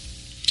moving.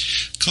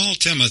 Call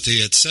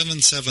Timothy at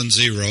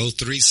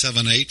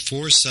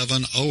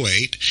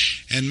 770-378-4708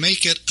 and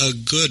make it a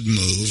good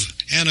move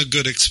and a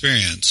good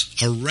experience.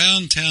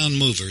 Around Town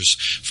Movers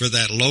for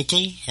that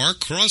local or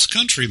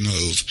cross-country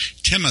move.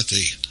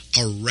 Timothy,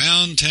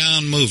 Around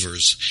Town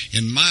Movers,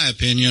 in my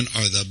opinion,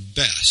 are the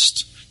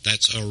best.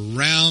 That's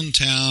Around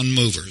Town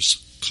Movers.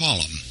 Call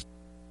them.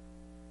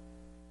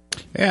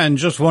 And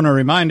just want to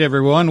remind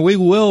everyone, we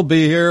will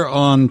be here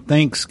on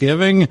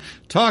Thanksgiving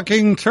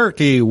talking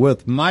turkey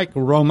with Mike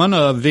Roman,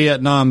 a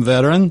Vietnam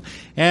veteran.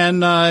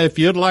 And if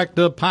you'd like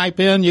to pipe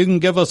in, you can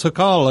give us a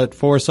call at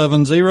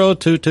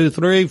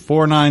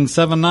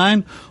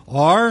 470-223-4979.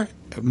 Or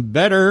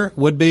better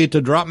would be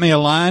to drop me a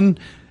line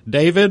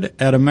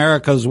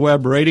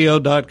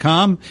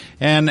david@americaswebradio.com.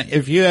 And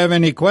if you have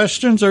any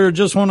questions or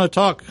just want to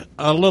talk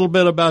a little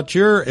bit about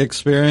your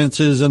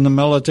experiences in the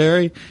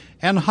military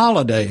and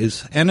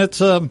holidays, and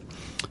it's a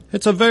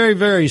very,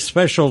 very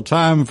special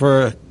time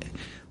for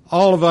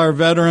all of our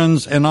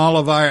veterans and all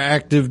of our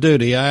active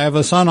duty. I have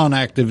a son on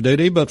active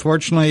duty, but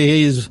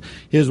fortunately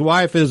his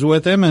wife is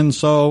with him, and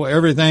so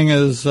everything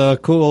is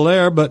cool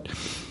there. But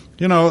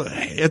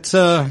it's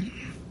a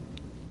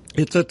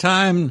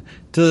time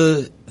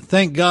to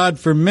thank God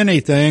for many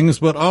things,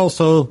 but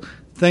also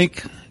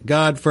thank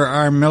God for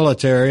our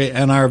military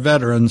and our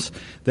veterans.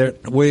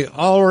 That we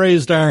all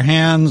raised our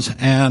hands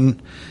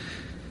and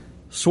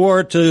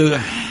swore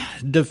to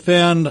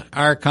defend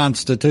our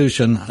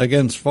Constitution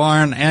against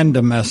foreign and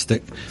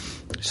domestic.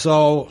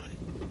 So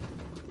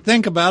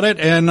think about it,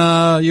 and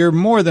you're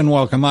more than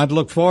welcome. I'd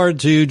look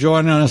forward to you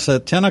joining us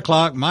at 10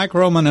 o'clock, Mike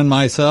Roman and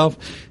myself.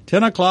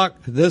 10 o'clock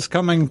this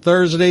coming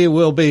Thursday,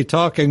 we'll be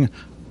talking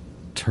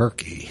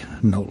turkey,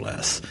 no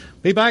less.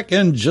 Be back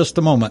in just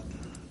a moment.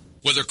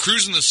 Whether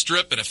cruising the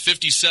Strip in a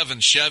 57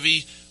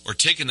 Chevy or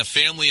taking the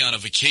family on a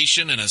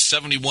vacation in a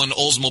 71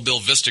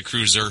 Oldsmobile Vista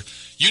Cruiser,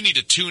 you need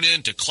to tune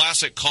in to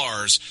Classic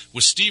Cars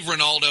with Steve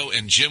Ronaldo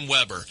and Jim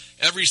Weber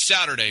every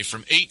Saturday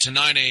from 8 to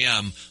 9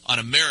 a.m. on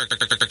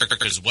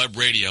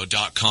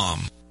americaswebradio.com.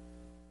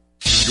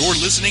 You're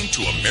listening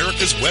to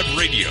America's Web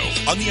Radio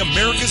on the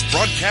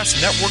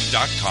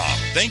americasbroadcastnetwork.com.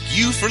 Thank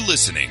you for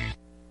listening.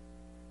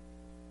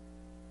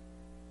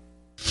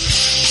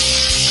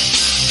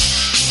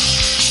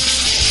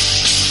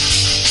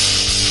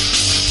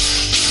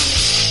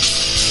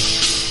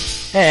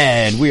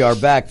 And we are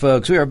back,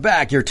 folks. We are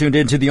back. You're tuned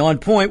into the On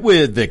Point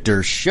with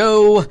Victor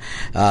show.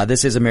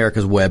 This is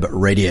America's Web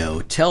Radio.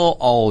 Tell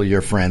all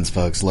your friends,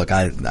 folks. Look,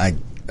 I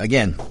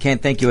again,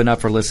 can't thank you enough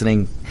for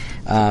listening.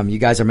 You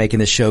guys are making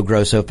this show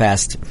grow so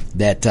fast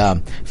that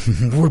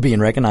we're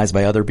being recognized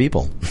by other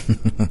people.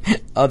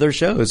 Other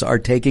shows are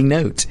taking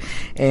note.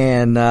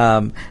 And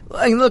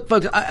look,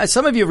 folks,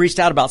 some of you have reached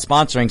out about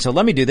sponsoring, so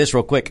let me do this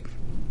real quick.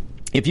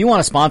 If you want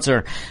to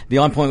sponsor the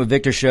On Point with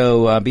Victor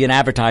show, be an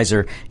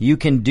advertiser, you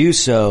can do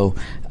so.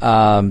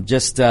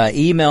 Just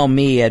email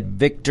me at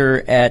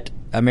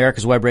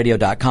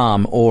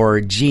victor@americaswebradio.com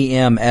or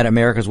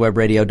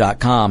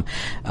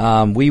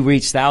gm@americaswebradio.com. We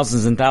reach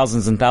thousands and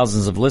thousands and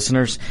thousands of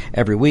listeners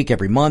every week,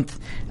 every month.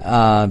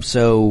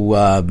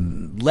 So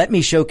let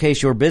me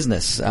showcase your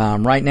business.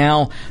 Right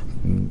now,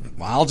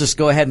 I'll just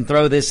go ahead and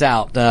throw this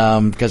out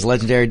because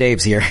Legendary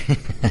Dave's here.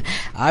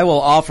 I will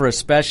offer a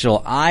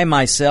special. I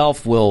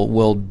myself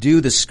will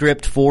do the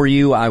script for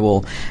you. I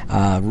will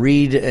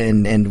read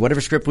and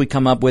whatever script we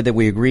come up with that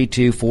we agree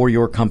to for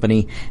your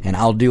company, and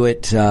I'll do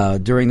it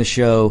during the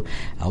show.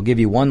 I'll give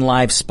you one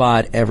live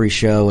spot every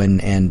show,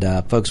 and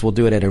folks will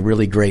do it at a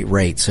really great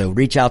rate. So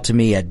reach out to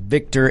me at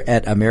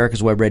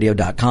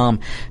victor@americaswebradio.com,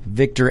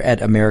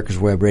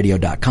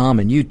 victor@americaswebradio.com,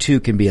 and you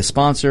too can be a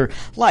sponsor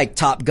like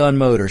Top Gun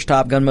Motors.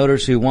 Top Gun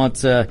Motors, who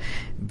wants, if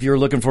you're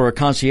looking for a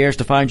concierge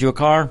to find you a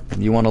car,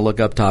 you want to look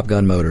up Top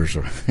Gun Motors.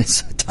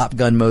 It's Top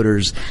Gun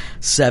Motors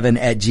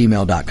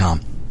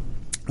 7@gmail.com.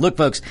 Look,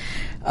 folks,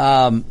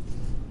 I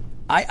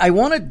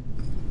want to,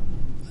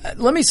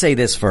 let me say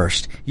this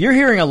first. You're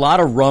hearing a lot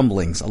of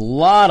rumblings, a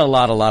lot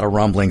of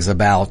rumblings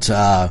about,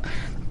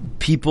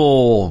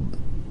 people,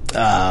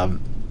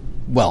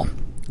 well,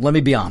 let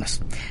me be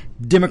honest.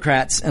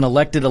 Democrats and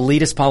elected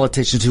elitist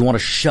politicians who want to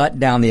shut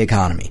down the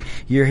economy.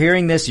 You're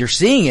hearing this. You're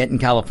seeing it in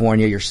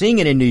California. You're seeing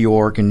it in New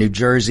York and New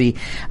Jersey,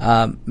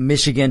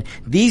 Michigan.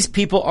 These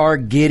people are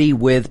giddy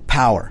with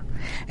power.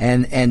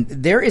 And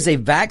there is a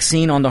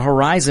vaccine on the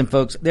horizon,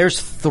 folks. There's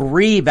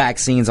 3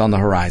 vaccines on the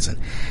horizon.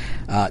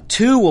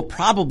 2 will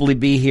probably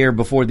be here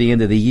before the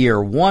end of the year.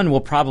 1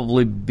 will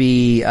probably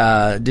be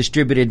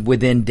distributed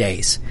within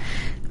days.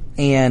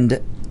 And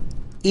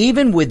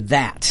even with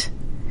that,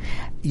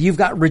 you've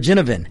got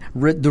Regeneron.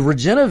 The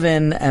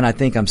Regeneron, and I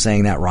think I'm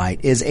saying that right,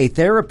 is a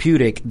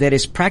therapeutic that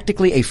is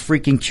practically a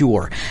freaking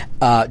cure.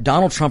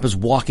 Donald Trump is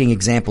walking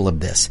example of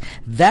this.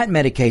 That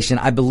medication,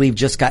 I believe,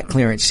 just got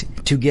clearance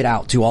to get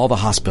out to all the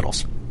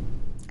hospitals,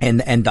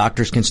 and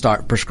doctors can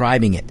start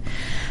prescribing it.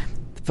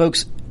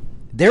 Folks,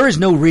 there is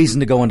no reason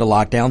to go into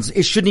lockdowns.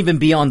 It shouldn't even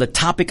be on the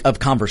topic of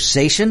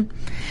conversation.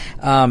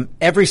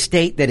 Every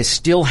state that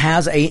still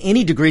has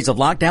any degrees of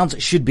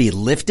lockdowns should be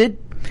lifted.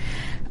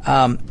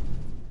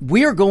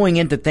 We are going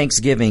into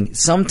Thanksgiving.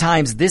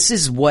 Sometimes this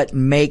is what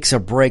makes or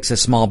breaks a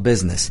small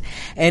business.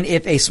 And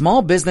if a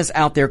small business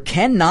out there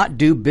cannot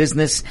do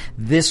business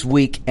this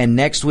week and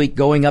next week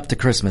going up to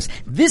Christmas,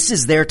 this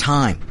is their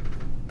time.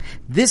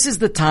 This is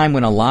the time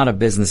when a lot of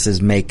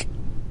businesses make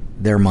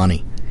their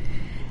money.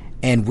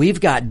 And we've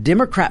got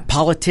Democrat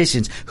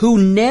politicians who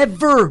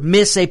never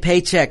miss a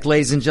paycheck,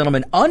 ladies and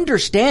gentlemen.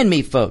 Understand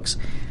me, folks.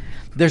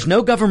 There's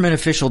no government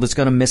official that's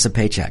going to miss a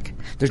paycheck.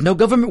 There's no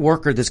government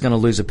worker that's going to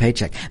lose a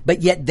paycheck.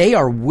 But yet they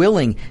are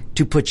willing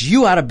to put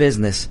you out of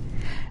business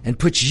and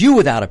put you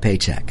without a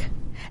paycheck.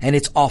 And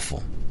it's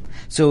awful.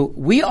 So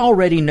we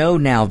already know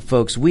now,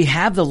 folks, we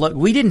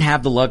didn't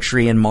have the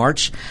luxury in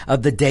March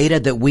of the data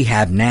that we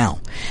have now.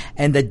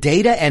 And the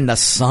data and the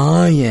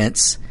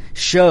science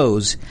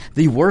shows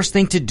the worst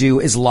thing to do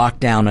is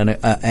lock down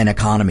an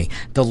economy,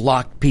 to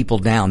lock people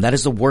down. That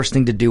is the worst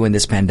thing to do in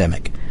this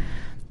pandemic.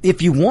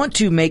 If you want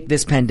to make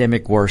this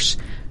pandemic worse,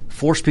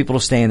 force people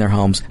to stay in their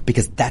homes,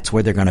 because that's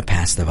where they're going to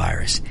pass the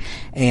virus.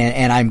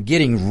 And I'm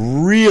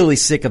getting really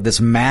sick of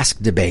this mask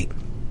debate,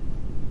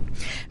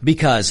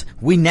 because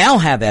we now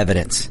have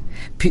evidence.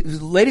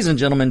 Ladies and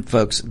gentlemen,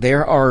 folks,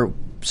 there are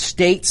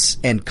states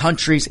and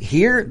countries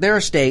here. There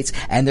are states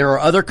and there are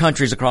other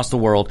countries across the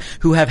world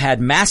who have had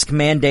mask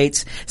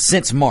mandates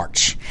since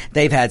March.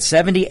 They've had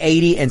 70,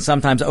 80, and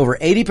sometimes over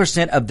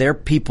 80% of their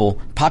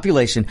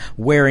population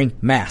wearing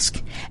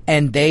masks,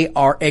 and they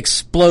are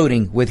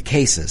exploding with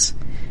cases.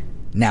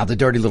 Now, the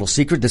dirty little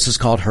secret, this is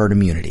called herd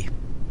immunity.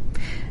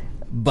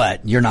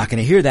 But you're not going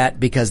to hear that,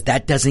 because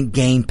that doesn't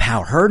gain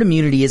power. Herd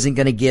immunity isn't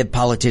going to give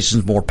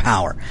politicians more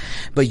power.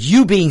 But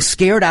you being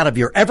scared out of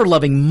your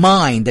ever-loving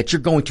mind that you're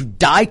going to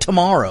die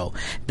tomorrow,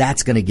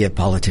 that's going to give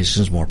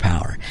politicians more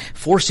power.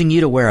 Forcing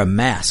you to wear a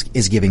mask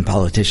is giving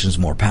politicians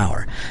more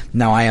power.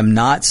 Now, I am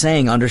not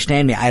saying,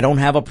 understand me, I don't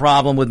have a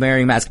problem with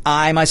wearing a mask.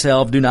 I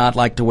myself do not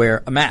like to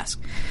wear a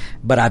mask.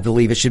 But I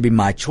believe it should be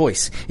my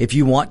choice. If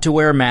you want to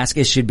wear a mask,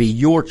 it should be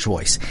your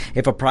choice.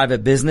 If a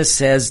private business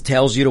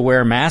tells you to wear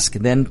a mask,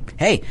 then,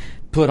 hey,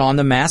 put on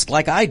the mask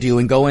like I do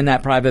and go in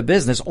that private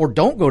business, or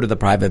don't go to the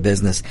private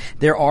business.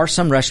 There are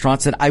some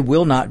restaurants that I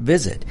will not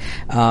visit.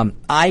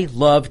 I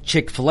love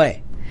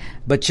Chick-fil-A,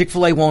 but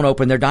Chick-fil-A won't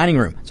open their dining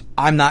room. So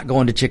I'm not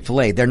going to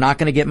Chick-fil-A. They're not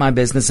going to get my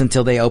business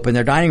until they open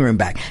their dining room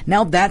back.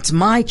 Now, that's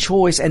my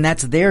choice, and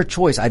that's their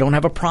choice. I don't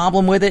have a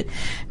problem with it,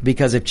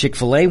 because if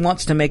Chick-fil-A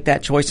wants to make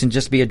that choice and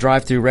just be a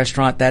drive-through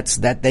restaurant,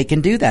 that they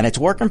can do that. It's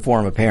working for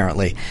them,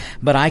 apparently.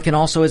 But I can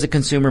also, as a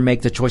consumer,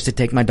 make the choice to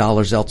take my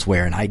dollars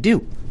elsewhere, and I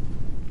do.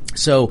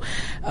 So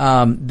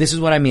this is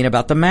what I mean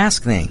about the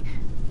mask thing.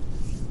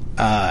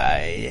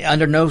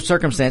 Under no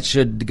circumstance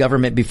should the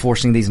government be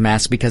forcing these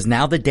masks, because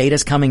now the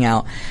data's coming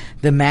out.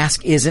 The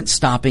mask isn't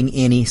stopping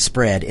any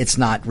spread. It's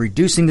not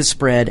reducing the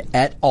spread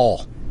at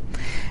all.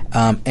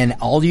 And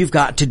all you've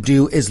got to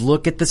do is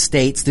look at the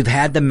states that have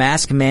had the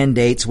mask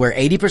mandates where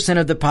 80%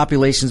 of the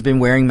population's been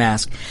wearing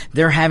masks.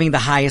 They're having the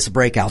highest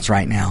breakouts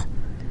right now.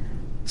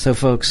 So,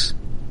 folks,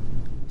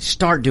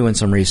 start doing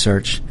some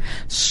research.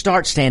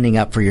 Start standing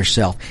up for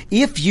yourself.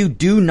 If you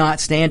do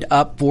not stand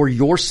up for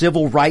your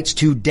civil rights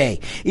today,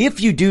 if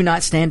you do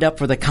not stand up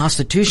for the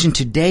Constitution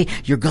today,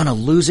 you're going to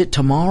lose it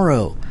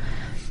tomorrow.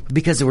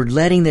 Because we're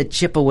letting it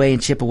chip away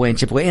and chip away and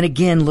chip away. And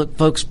again, look,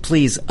 folks,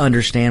 please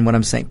understand what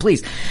I'm saying.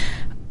 Please,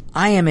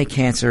 I am a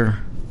cancer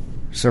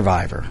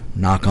survivor.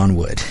 Knock on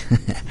wood.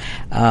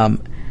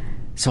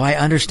 So I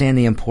understand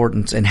the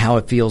importance and how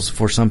it feels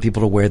for some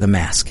people to wear the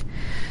mask.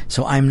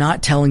 So I'm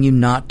not telling you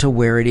not to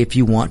wear it if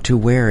you want to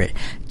wear it.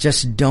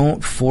 Just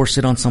don't force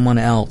it on someone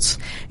else.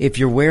 If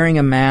you're wearing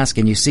a mask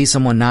and you see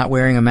someone not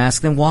wearing a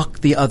mask, then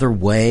walk the other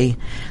way.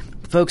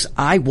 Folks,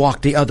 I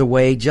walked the other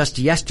way just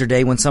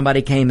yesterday when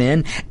somebody came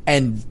in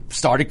and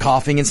started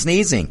coughing and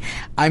sneezing.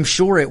 I'm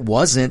sure it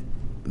wasn't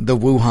the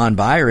Wuhan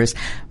virus,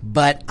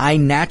 but I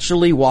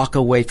naturally walk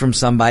away from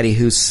somebody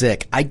who's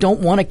sick. I don't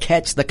want to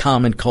catch the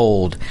common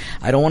cold.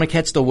 I don't want to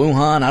catch the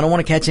Wuhan. I don't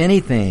want to catch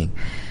anything.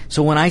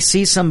 So when I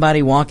see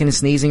somebody walking and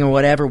sneezing or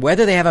whatever,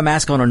 whether they have a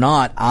mask on or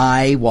not,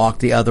 I walk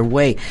the other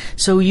way.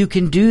 So you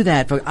can do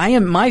that.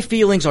 My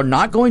feelings are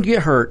not going to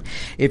get hurt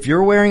if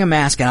you're wearing a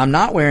mask and I'm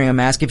not wearing a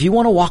mask. If you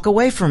want to walk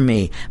away from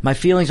me, my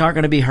feelings aren't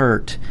going to be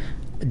hurt.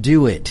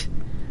 Do it.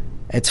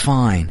 It's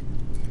fine.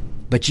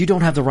 But you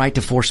don't have the right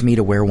to force me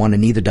to wear one,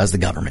 and neither does the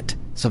government.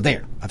 So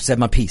there, I've said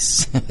my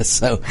piece.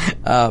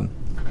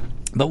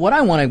 But what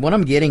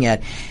I'm getting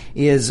at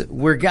is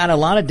we've got a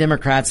lot of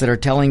Democrats that are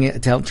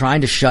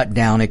trying to shut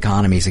down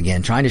economies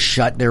again, trying to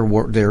shut their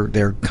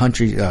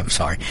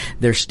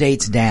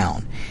states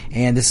down.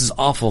 And this is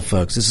awful,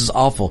 folks. This is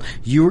awful.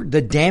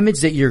 The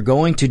damage that you're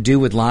going to do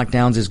with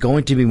lockdowns is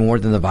going to be more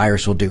than the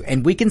virus will do.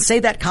 And we can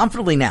say that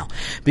confidently now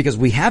because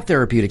we have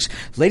therapeutics.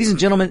 Ladies and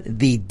gentlemen,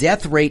 the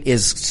death rate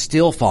is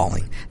still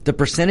falling. The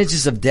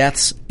percentages of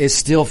deaths is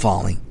still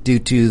falling due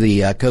to the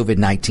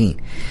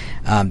COVID-19.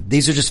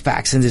 These are just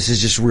facts, and this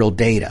is just real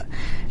data.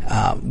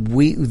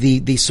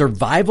 The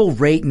survival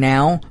rate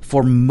now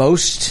for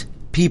most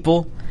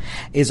people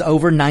is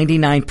over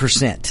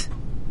 99%.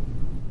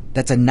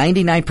 That's a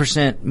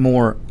 99%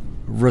 more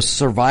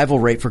survival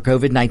rate for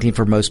COVID-19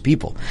 for most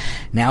people.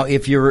 Now,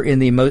 if you're in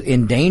the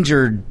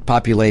endangered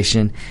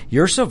population,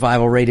 your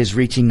survival rate is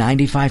reaching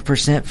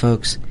 95%,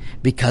 folks,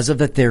 because of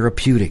the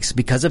therapeutics,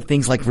 because of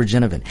things like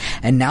Regeneron.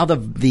 And now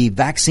the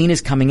vaccine is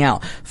coming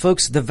out.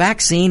 Folks, the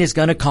vaccine is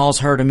going to cause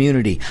herd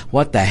immunity.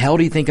 What the hell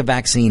do you think a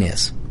vaccine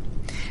is?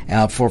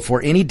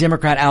 For any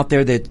Democrat out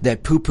there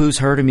that poo-poos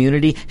herd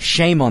immunity,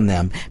 shame on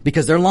them,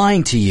 because they're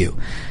lying to you.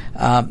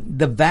 What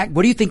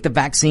do you think the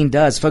vaccine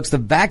does, folks? The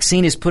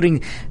vaccine is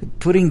putting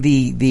at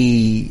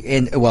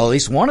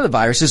least one of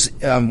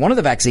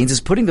the vaccines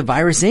is putting the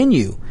virus in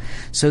you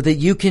so that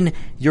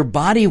your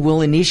body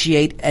will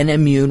initiate an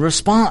immune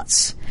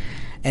response.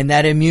 And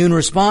that immune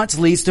response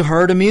leads to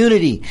herd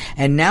immunity.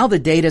 And now the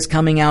data is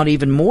coming out,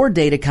 even more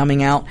data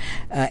coming out,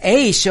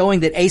 showing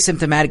that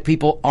asymptomatic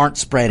people aren't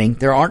spreading.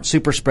 There aren't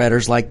super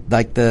spreaders like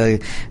we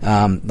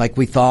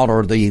thought,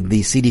 or the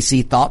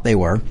CDC thought they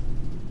were.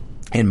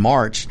 In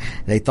March,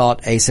 they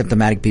thought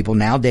asymptomatic people.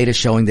 Now data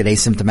showing that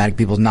asymptomatic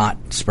people is not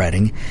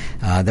spreading.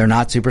 They're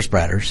not super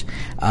spreaders.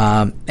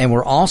 And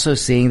we're also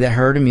seeing that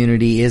herd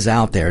immunity is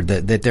out there,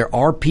 that there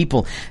are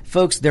people.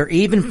 Folks, they're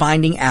even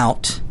finding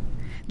out.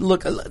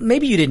 Look,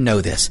 maybe you didn't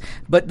know this,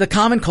 but the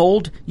common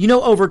cold,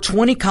 over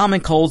 20 common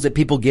colds that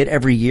people get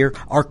every year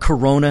are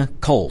corona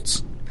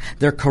colds.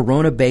 They're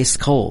corona-based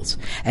colds.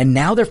 And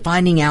now they're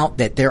finding out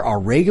that there are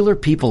regular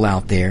people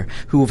out there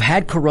who have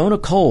had corona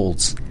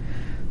colds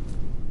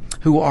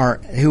who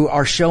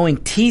are showing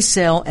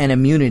T-cell and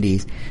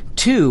immunity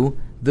to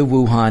the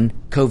Wuhan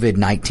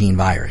COVID-19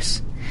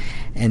 virus.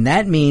 And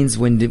that means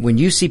when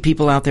you see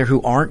people out there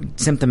who aren't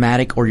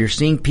symptomatic, or you're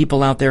seeing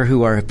people out there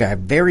who have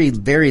very,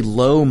 very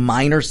low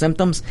minor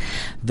symptoms,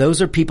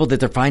 those are people that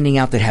they're finding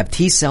out that have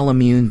T-cell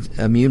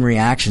immune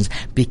reactions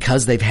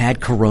because they've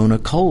had corona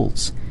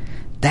colds.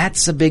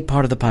 That's a big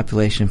part of the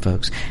population,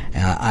 folks.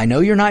 I know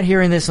you're not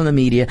hearing this on the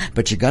media,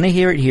 but you're going to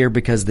hear it here,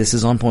 because this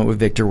is On Point with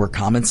Victor, where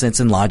common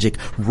sense and logic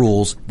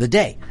rules the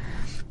day.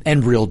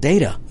 And real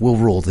data will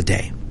rule the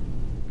day.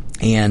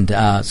 And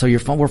so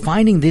we're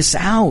finding this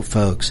out,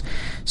 folks.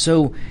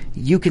 So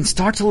you can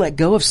start to let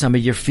go of some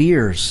of your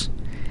fears.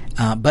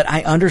 But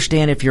I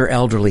understand if you're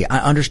elderly. I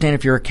understand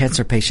if you're a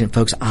cancer patient,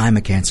 folks. I'm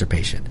a cancer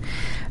patient.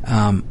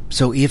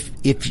 So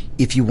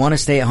if you want to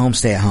stay at home,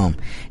 stay at home.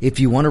 If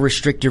you want to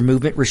restrict your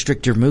movement,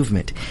 restrict your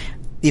movement.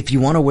 If you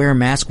want to wear a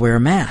mask, wear a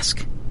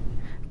mask.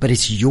 But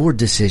it's your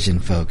decision,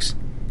 folks.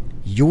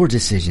 Your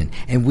decision.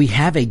 And we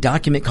have a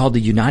document called the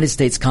United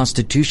States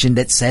Constitution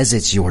that says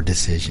it's your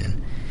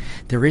decision.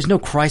 There is no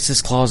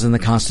crisis clause in the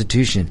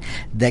Constitution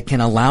that can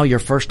allow your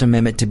First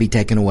Amendment to be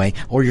taken away,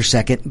 or your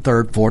Second,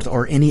 Third, Fourth,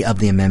 or any of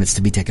the amendments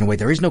to be taken away.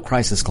 There is no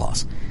crisis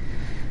clause.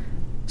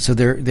 So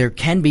there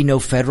can be no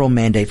federal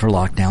mandate for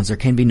lockdowns. There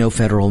can be no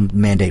federal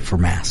mandate for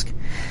masks.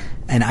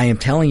 And I am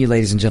telling you,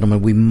 ladies and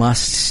gentlemen, we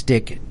must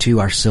stick to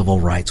our civil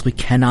rights. We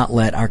cannot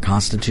let our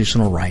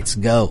constitutional rights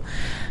go,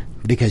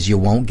 because you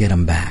won't get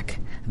them back.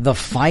 The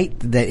fight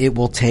that it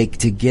will take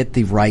to get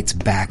the rights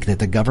back that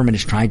the government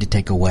is trying to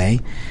take away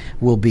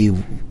will be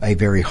a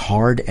very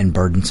hard and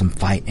burdensome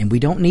fight. And we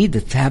don't need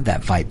to have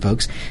that fight,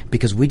 folks,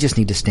 because we just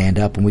need to stand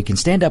up, and we can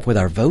stand up with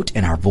our vote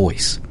and our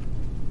voice.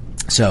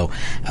 So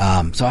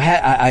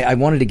I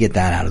wanted to get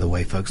that out of the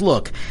way, folks.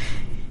 Look,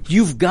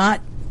 you've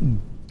got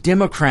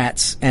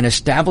Democrats and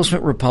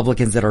establishment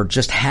Republicans that are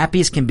just happy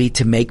as can be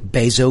to make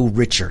Bezos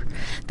richer.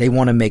 They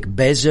want to make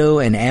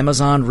Bezos and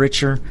Amazon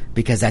richer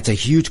because that's a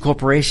huge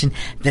corporation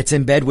that's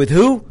in bed with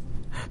who?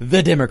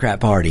 The Democrat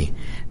Party.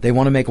 They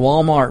want to make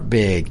Walmart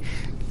big.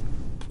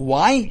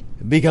 Why?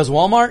 Because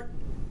Walmart,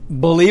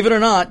 believe it or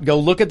not, go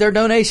look at their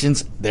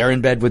donations. They're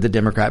in bed with the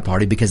Democrat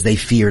Party because they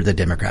fear the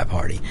Democrat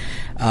Party.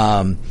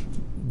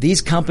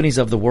 These companies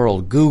of the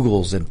world,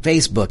 Google's and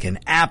Facebook and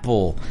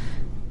Apple,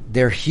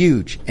 they're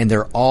huge, and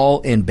they're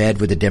all in bed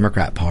with the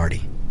Democrat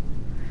Party.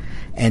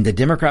 And the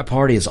Democrat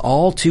Party is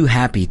all too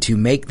happy to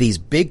make these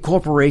big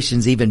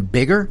corporations even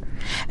bigger,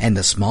 and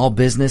the small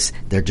business,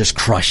 they're just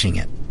crushing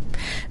it.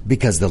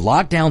 Because the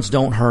lockdowns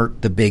don't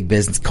hurt the big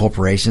business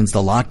corporations. The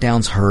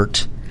lockdowns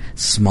hurt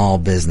small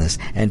business.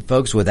 And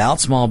folks,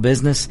 without small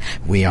business,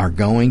 we are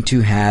going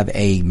to have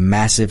a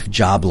massive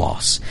job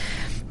loss.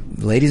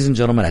 Ladies and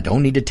gentlemen, I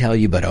don't need to tell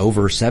you, but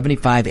over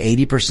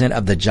 75-80%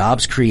 of the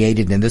jobs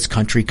created in this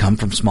country come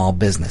from small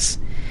business.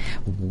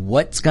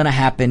 What's going to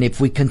happen if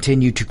we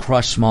continue to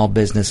crush small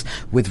business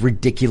with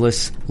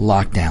ridiculous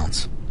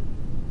lockdowns?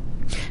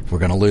 We're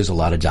going to lose a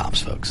lot of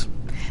jobs, folks.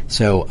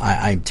 So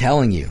I'm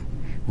telling you,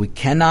 we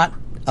cannot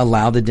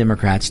allow the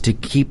Democrats to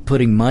keep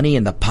putting money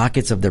in the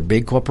pockets of their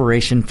big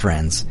corporation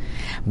friends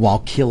while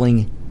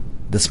killing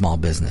the small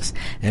business.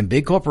 And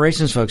big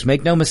corporations, folks,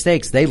 make no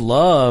mistakes. They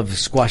love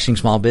squashing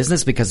small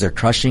business because they're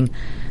crushing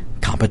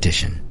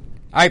competition.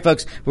 All right,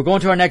 folks, we're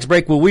going to our next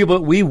break. We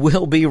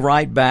will be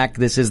right back.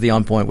 This is the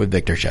On Point with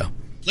Victor show.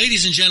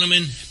 Ladies and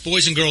gentlemen,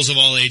 boys and girls of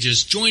all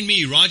ages, join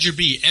me, Roger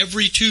B.,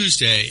 every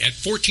Tuesday at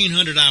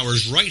 1400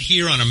 hours right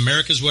here on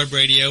America's Web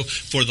Radio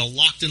for the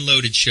Locked and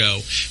Loaded Show.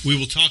 We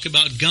will talk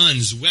about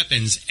guns,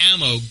 weapons,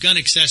 ammo, gun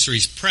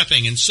accessories,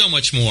 prepping, and so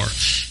much more.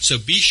 So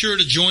be sure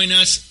to join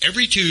us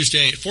every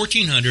Tuesday at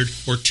 1400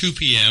 or 2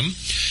 p.m.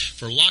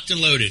 for Locked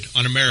and Loaded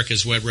on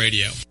America's Web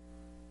Radio.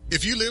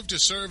 If you live to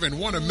serve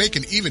and want to make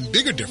an even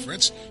bigger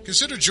difference,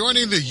 consider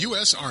joining the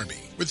U.S. Army.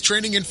 With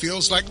training in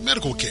fields like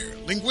medical care,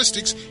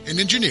 linguistics, and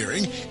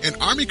engineering, an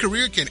Army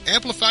career can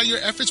amplify your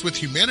efforts with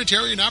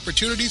humanitarian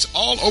opportunities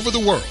all over the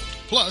world.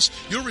 Plus,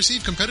 you'll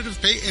receive competitive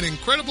pay and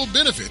incredible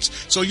benefits,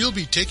 so you'll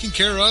be taken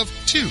care of,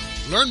 too.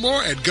 Learn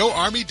more at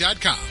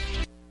GoArmy.com.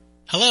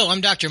 Hello,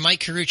 I'm Dr. Mike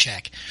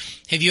Karuchak.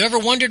 Have you ever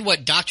wondered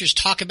what doctors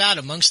talk about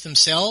amongst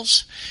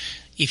themselves?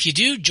 If you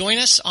do, join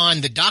us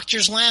on the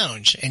Doctor's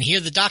Lounge and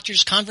hear the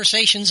doctors'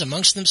 conversations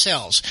amongst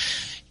themselves.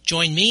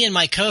 Join me and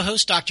my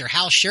co-host, Dr.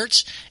 Hal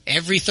Schertz,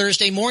 every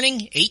Thursday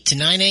morning, 8 to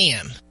 9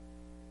 a.m.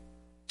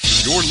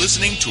 You're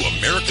listening to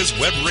America's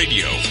Web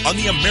Radio on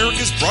the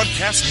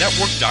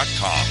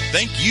AmericasBroadcastNetwork.com.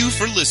 Thank you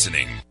for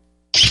listening.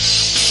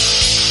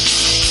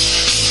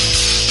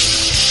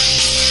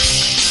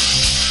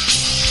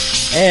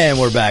 And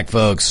we're back,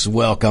 folks.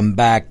 Welcome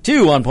back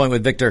to On Point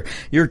with Victor.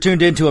 You're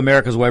tuned into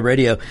America's Web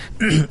Radio.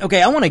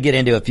 Okay, I want to get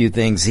into a few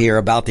things here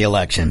about the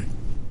election.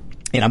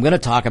 And I'm going to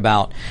talk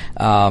about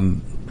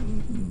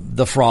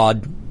the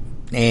fraud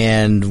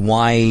and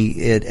why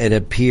it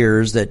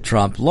appears that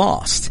Trump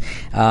lost.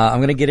 I'm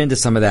going to get into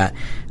some of that.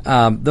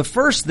 The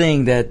first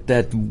thing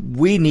that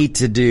we need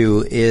to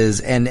do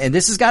is, and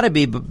this has got to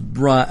be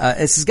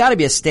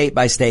a state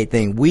by state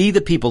thing. We,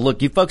 the people,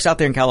 look, you folks out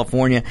there in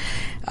California,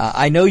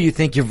 I know you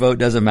think your vote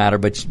doesn't matter,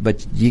 but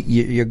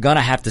you're going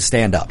to have to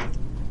stand up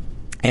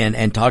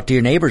and talk to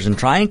your neighbors and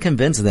try and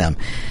convince them.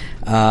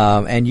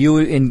 And you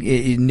in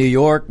New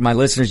York, my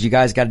listeners, you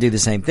guys got to do the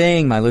same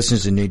thing. My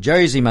listeners in New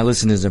Jersey, my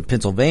listeners in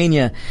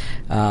Pennsylvania,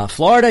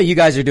 Florida, you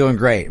guys are doing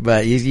great,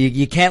 but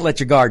you can't let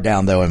your guard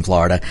down though in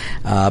Florida.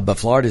 But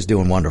Florida's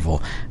doing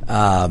wonderful.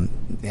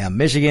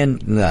 Michigan,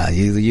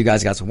 you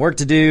guys got some work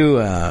to do.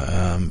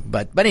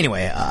 But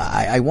anyway,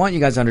 I want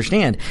you guys to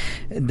understand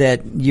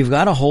that you've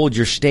got to hold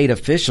your state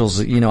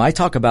officials. You know, I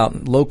talk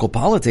about local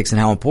politics and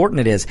how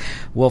important it is.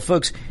 Well,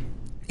 folks,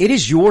 it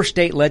is your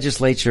state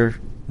legislature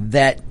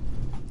that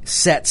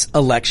sets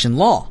election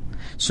law.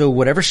 So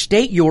whatever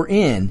state you're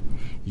in,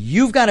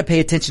 you've got to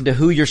pay attention to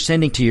who you're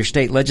sending to your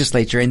state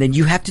legislature, and then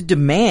you have to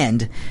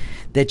demand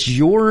that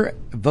your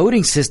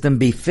voting system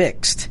be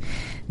fixed.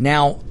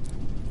 Now,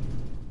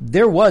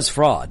 there was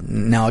fraud.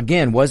 Now,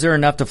 again, was there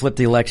enough to flip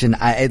the election?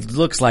 It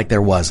looks like there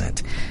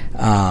wasn't.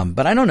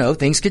 But I don't know.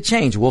 Things could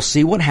change. We'll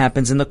see what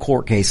happens in the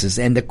court cases.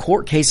 And the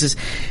court cases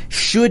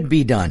should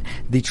be done.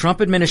 The Trump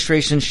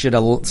administration should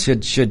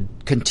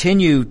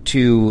continue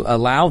to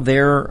allow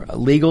their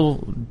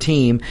legal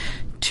team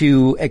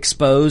to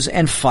expose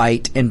and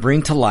fight and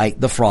bring to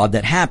light the fraud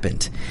that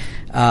happened.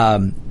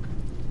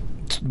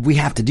 We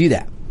have to do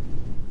that.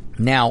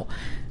 Now,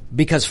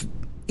 because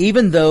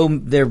even though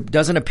there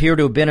doesn't appear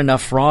to have been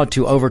enough fraud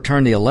to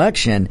overturn the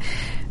election,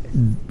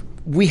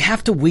 we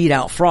have to weed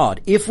out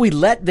fraud. If we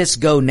let this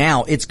go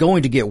now, it's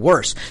going to get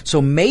worse.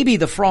 So maybe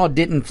the fraud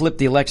didn't flip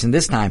the election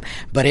this time,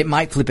 but it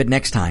might flip it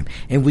next time.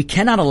 And we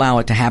cannot allow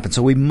it to happen.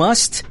 So we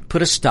must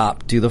put a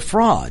stop to the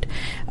fraud.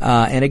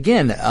 And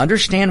again,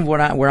 understand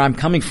where I'm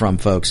coming from,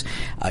 folks.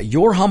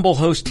 Your humble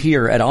host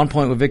here at On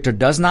Point with Victor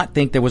does not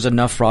think there was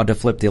enough fraud to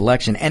flip the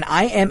election. And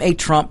I am a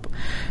Trump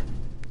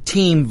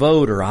team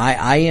voter.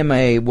 I am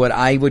what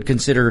I would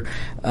consider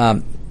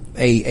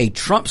a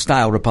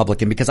Trump-style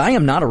Republican, because I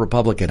am not a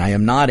Republican. I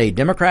am not a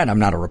Democrat. I'm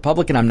not a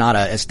Republican. I'm not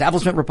an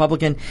establishment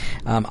Republican.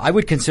 I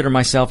would consider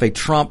myself a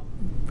Trump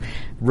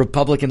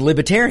Republican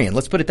libertarian.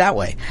 Let's put it that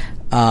way.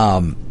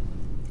 And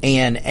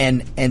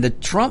the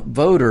Trump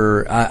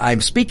voter,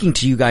 I'm speaking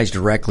to you guys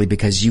directly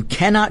because you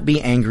cannot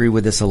be angry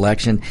with this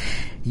election.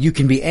 You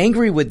can be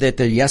angry with it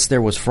that yes, there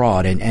was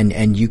fraud,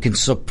 and you can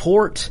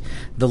support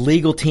the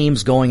legal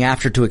teams going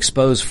after to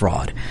expose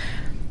fraud.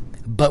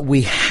 But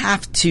we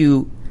have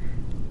to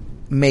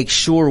make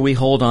sure we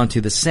hold on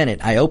to the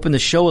Senate. I opened the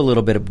show a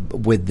little bit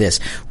with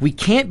this. We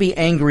can't be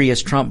angry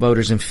as Trump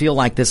voters and feel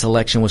like this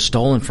election was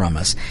stolen from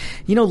us.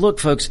 You know, look,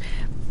 folks,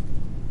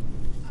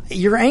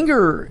 your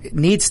anger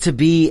needs to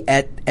be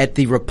at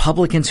the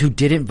Republicans who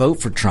didn't vote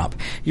for Trump.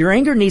 Your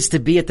anger needs to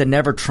be at the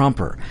never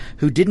Trumper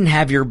who didn't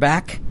have your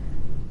back,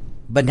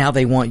 but now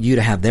they want you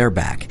to have their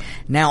back.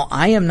 Now,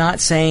 I am not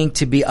saying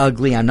to be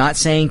ugly. I'm not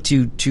saying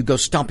to go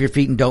stomp your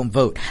feet and don't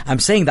vote. I'm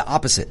saying the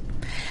opposite.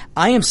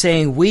 I am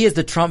saying we as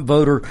the Trump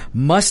voter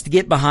must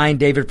get behind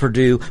David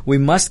Perdue. We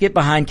must get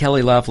behind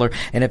Kelly Loeffler.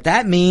 And if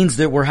that means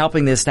that we're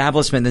helping the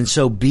establishment, then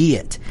so be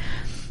it.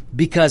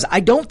 Because I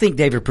don't think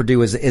David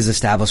Perdue is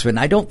establishment.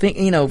 I don't think,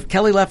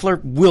 Kelly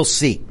Loeffler, we'll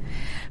see.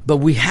 But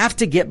we have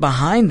to get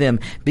behind them,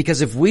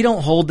 because if we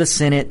don't hold the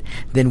Senate,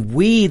 then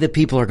we, the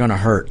people, are going to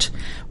hurt.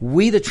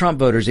 We, the Trump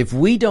voters, if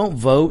we don't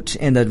vote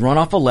in the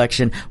runoff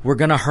election, we're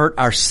going to hurt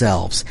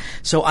ourselves.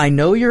 So I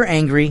know you're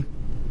angry,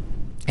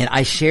 and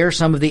I share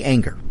some of the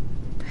anger.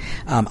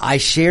 I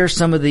share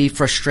some of the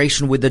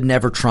frustration with the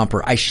never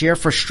Trumper. I share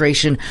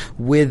frustration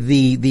with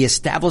the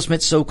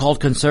establishment so-called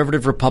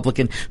conservative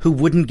Republican who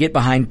wouldn't get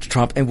behind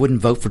Trump and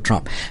wouldn't vote for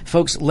Trump.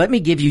 Folks, let me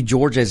give you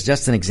Georgia as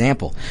just an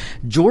example.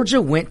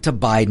 Georgia went to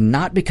Biden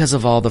not because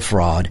of all the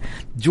fraud.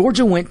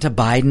 Georgia went to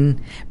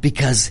Biden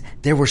because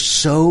there were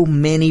so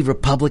many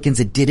Republicans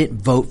that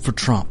didn't vote for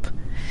Trump.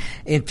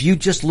 If you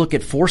just look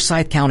at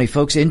Forsyth County,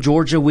 folks, in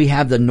Georgia, we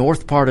have the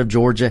north part of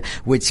Georgia,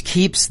 which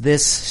keeps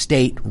this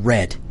state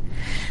red.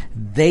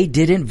 They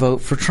didn't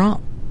vote for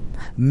Trump.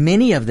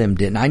 Many of them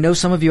didn't. I know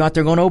some of you out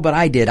there going, oh, but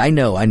I did. I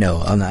know.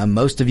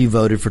 Most of you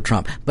voted for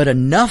Trump. But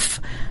enough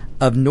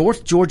of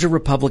North Georgia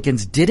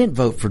Republicans didn't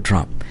vote for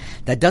Trump.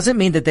 That doesn't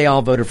mean that they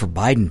all voted for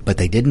Biden, but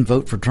they didn't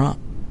vote for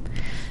Trump.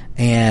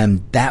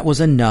 And that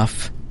was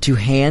enough to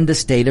hand the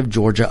state of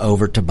Georgia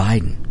over to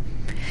Biden.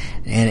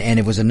 And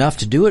it was enough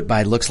to do it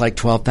by, looks like,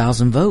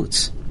 12,000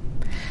 votes.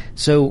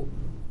 So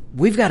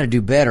we've got to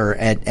do better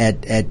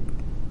at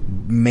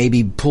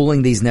maybe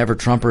pulling these never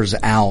Trumpers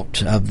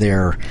out of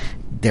their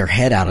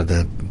head out of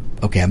the,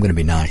 okay, I'm going to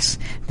be nice,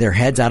 their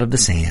heads out of the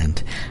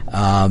sand.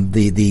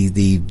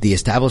 The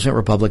establishment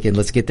Republican,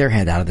 let's get their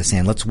head out of the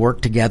sand. Let's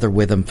work together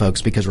with them,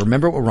 folks, because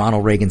remember what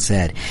Ronald Reagan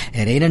said.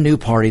 It ain't a new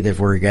party that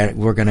we're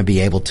going to be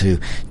able to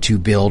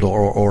build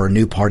or a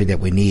new party that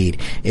we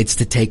need. It's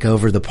to take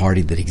over the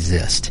party that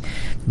exists.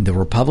 The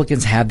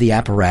Republicans have the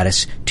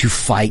apparatus to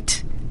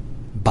fight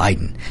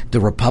Biden. The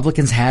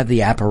Republicans have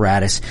the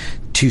apparatus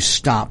to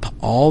stop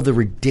all the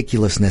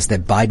ridiculousness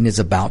that Biden is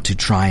about to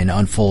try and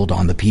unfold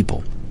on the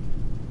people.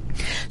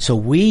 So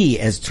we,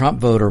 as Trump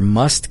voter,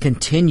 must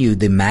continue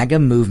the MAGA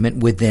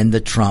movement within the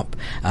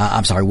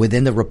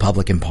within the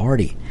Republican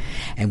Party.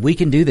 And we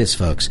can do this,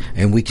 folks.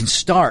 And we can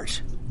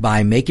start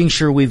by making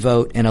sure we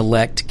vote and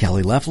elect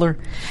Kelly Loeffler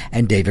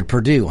and David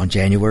Perdue on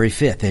January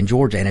 5th in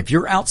Georgia. And if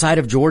you're outside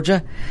of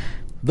Georgia,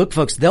 look,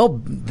 folks,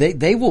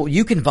 they will,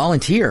 you can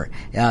volunteer.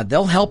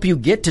 They'll help you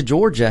get to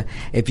Georgia.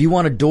 If you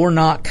want to door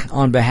knock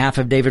on behalf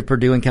of David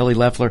Perdue and Kelly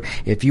Loeffler,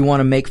 if you want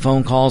to make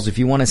phone calls, if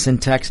you want to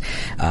send texts,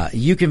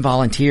 you can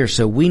volunteer.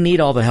 So we need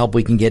all the help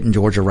we can get in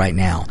Georgia right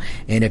now.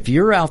 And if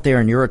you're out there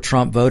and you're a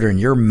Trump voter and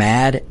you're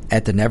mad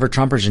at the never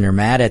Trumpers and you're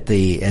mad at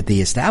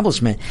the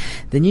establishment,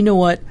 then you know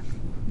what?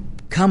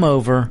 Come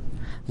over.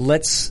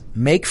 Let's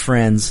make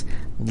friends.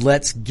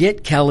 Let's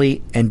get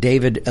Kelly and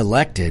David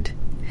elected.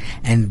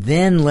 And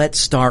then let's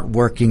start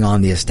working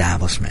on the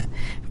establishment,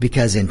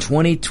 because in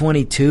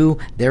 2022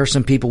 there are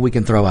some people we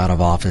can throw out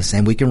of office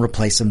and we can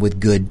replace them with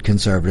good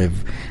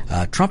conservative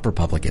Trump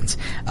Republicans.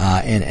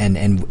 And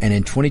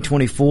in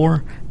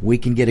 2024 we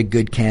can get a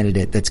good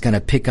candidate that's going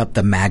to pick up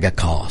the MAGA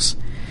cause.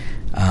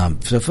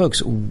 So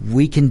folks,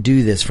 we can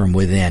do this from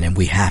within, and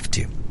we have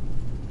to.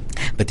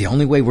 But the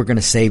only way we're going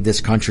to save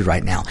this country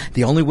right now,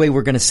 the only way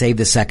we're going to save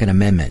the Second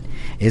Amendment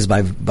is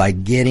by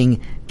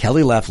getting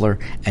Kelly Loeffler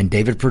and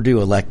David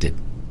Perdue elected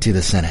to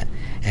the Senate.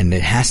 And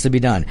it has to be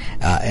done.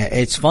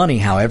 It's funny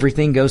how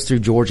everything goes through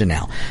Georgia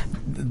now.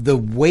 The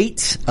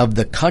weight of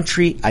the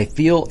country, I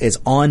feel, is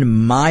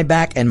on my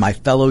back and my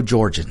fellow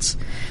Georgians.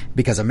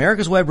 Because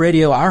America's Web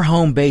Radio, our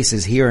home base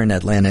is here in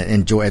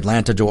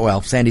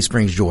Sandy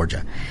Springs,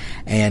 Georgia.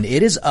 And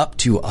it is up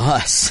to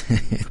us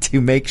to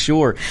make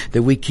sure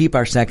that we keep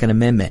our Second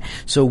Amendment.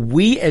 So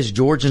we as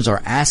Georgians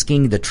are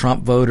asking the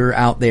Trump voter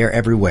out there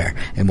everywhere,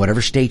 in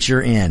whatever state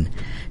you're in,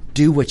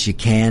 do what you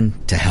can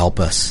to help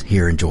us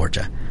here in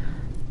Georgia.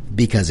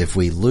 Because if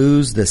we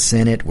lose the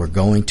Senate, we're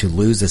going to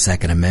lose the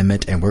Second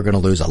Amendment, and we're going to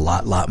lose a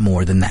lot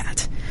more than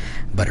that.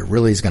 But it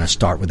really is going to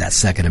start with that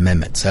Second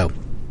Amendment. So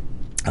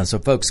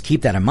folks,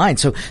 keep that in mind.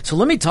 So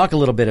let me talk a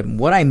little bit of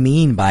what I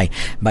mean by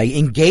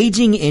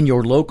engaging in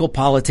your local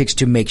politics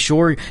to make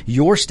sure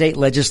your state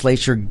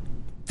legislature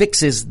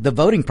fixes the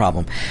voting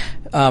problem.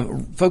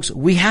 Folks,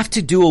 we have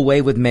to do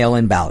away with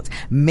mail-in ballots.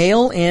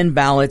 Mail-in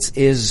ballots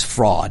is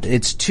fraud.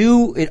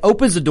 It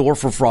opens the door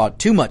for fraud,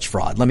 too much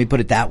fraud. Let me put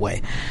it that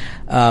way.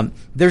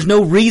 There's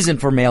no reason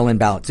for mail-in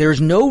ballots.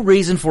 There's no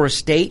reason for a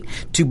state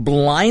to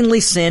blindly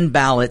send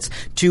ballots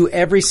to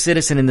every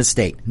citizen in the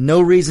state.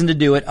 No reason to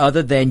do it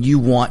other than you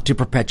want to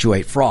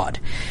perpetuate fraud.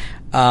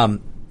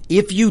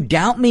 If you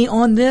doubt me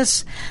on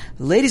this,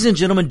 ladies and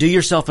gentlemen, do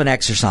yourself an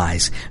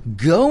exercise.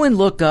 Go and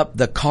look up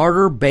the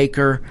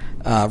Carter-Baker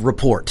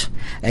report.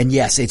 And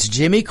yes, it's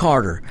Jimmy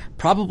Carter.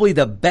 Probably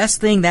the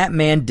best thing that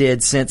man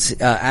did since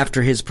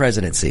after his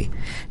presidency.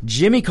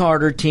 Jimmy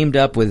Carter teamed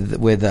up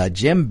with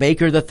Jim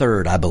Baker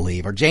III, I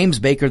believe, or James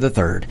Baker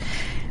III.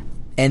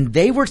 And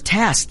they were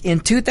tasked in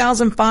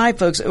 2005,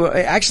 folks.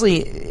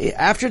 Actually,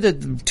 after the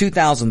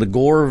 2000, the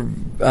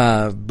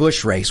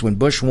Gore-Bush race, when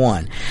Bush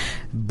won,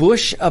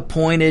 Bush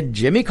appointed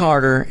Jimmy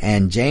Carter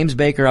and James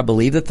Baker, I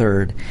believe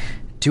III,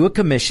 to a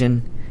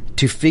commission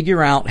to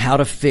figure out how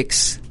to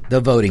fix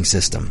the voting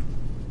system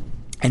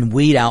and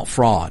weed out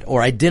fraud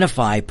or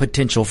identify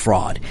potential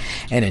fraud.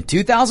 And in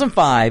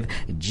 2005,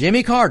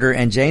 Jimmy Carter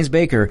and James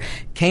Baker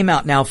came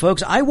out. Now,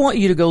 folks, I want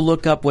you to go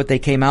look up what they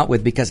came out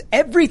with, because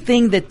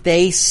everything that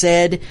they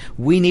said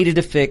we needed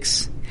to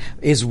fix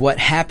is what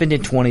happened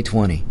in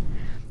 2020,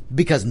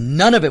 because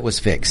none of it was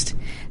fixed.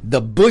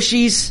 The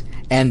Bushies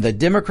and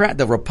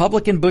the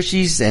Republican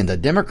Bushies and the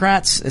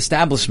Democrats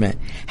establishment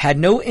had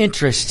no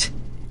interest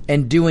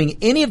in doing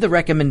any of the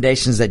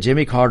recommendations that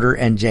Jimmy Carter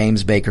and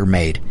James Baker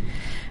made.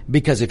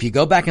 Because if you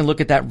go back and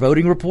look at that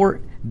voting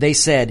report, they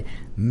said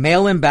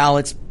mail-in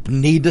ballots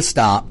need to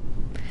stop.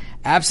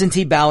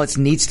 Absentee ballots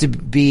needs to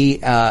be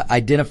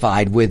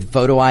identified with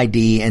photo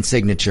ID and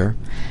signature.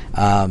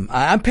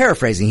 I'm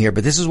paraphrasing here,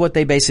 but this is what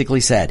they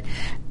basically said.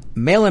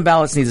 Mail-in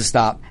ballots need to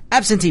stop.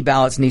 Absentee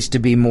ballots needs to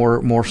be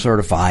more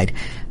certified.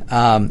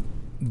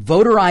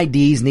 voter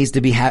IDs needs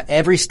to be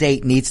every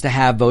state needs to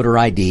have voter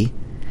ID,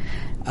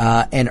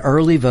 and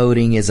early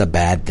voting is a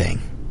bad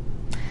thing.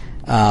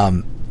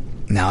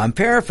 Now I'm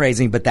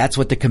paraphrasing, but that's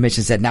what the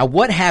commission said. Now,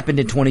 what happened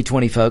in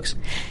 2020, folks?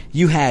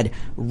 You had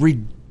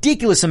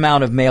ridiculous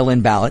amount of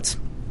mail-in ballots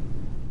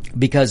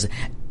because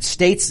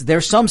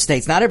there's some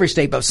states, not every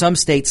state, but some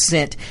states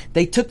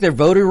they took their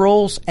voting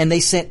rolls and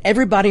they sent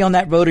everybody on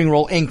that voting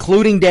roll,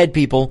 including dead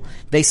people,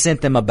 they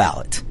sent them a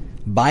ballot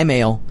by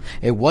mail.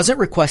 It wasn't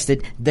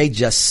requested. They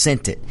just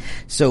sent it.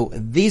 So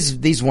these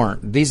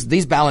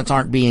ballots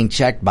aren't being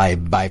checked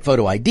by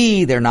photo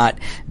ID. They're not,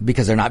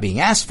 because they're not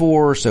being asked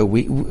for. So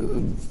we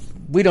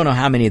don't know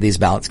how many of these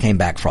ballots came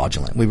back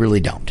fraudulent. We really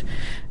don't.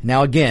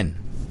 Now, again,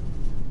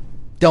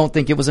 don't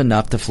think it was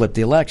enough to flip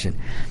the election.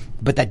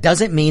 But that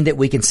doesn't mean that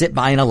we can sit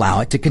by and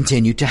allow it to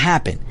continue to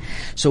happen.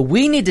 So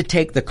we need to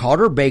take the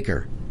Carter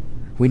Baker.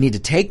 We need to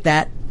take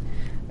that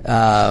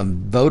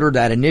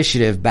that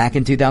initiative back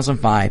in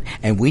 2005,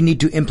 and we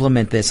need to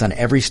implement this on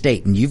every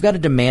state. And you've got to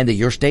demand that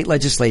your state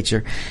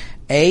legislature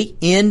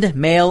end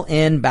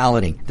mail-in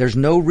balloting. There's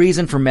no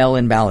reason for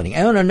mail-in balloting.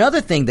 And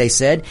another thing they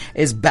said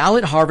is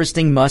ballot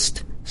harvesting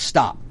must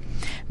stop.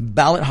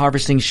 Ballot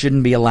harvesting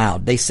shouldn't be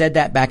allowed. They said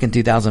that back in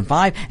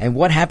 2005. And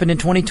what happened in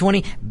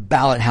 2020?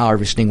 Ballot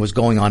harvesting was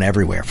going on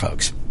everywhere,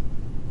 folks.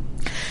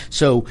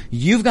 So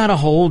you've got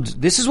to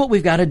this is what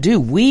we've got to do.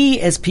 We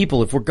as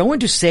people, if we're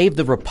going to save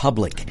the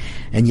republic,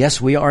 and yes,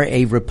 we are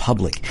a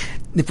republic,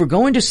 if we're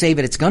going to save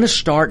it, it's going to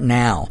start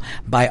now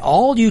by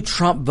all you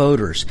Trump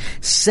voters,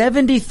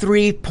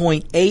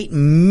 73.8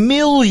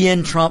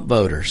 million Trump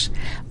voters.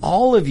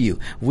 All of you,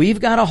 we've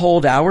got to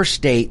hold our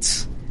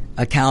states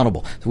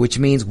accountable, which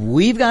means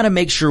we've got to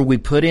make sure we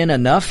put in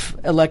enough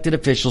elected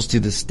officials to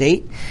the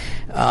state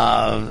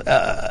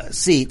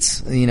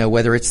seats,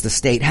 whether it's the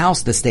state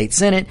house, the state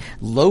senate,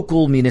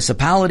 local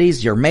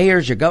municipalities, your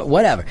mayors,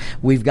 whatever.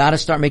 We've got to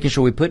start making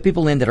sure we put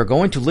people in that are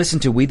going to listen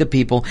to we the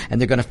people, and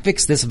they're going to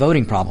fix this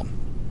voting problem.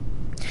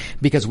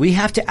 Because we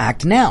have to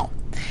act now.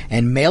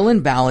 And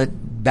mail-in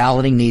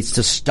balloting needs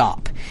to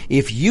stop.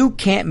 If you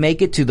can't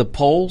make it to the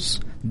polls,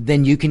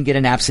 then you can get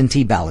an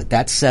absentee ballot.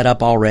 That's set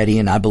up already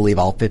in, I believe,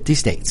 all 50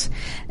 states.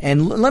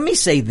 And let me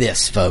say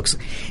this, folks.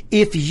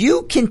 If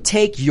you can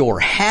take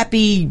your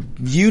happy,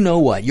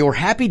 your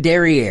happy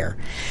derriere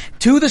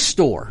to the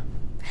store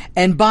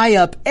and buy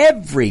up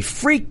every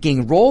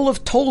freaking roll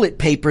of toilet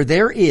paper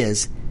there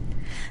is,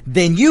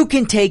 then you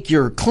can take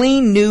your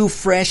clean, new,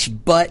 fresh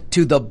butt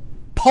to the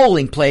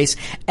polling place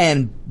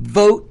and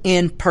vote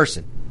in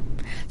person.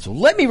 So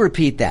let me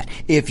repeat that.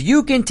 If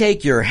you can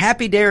take your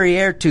happy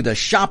derriere to the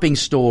shopping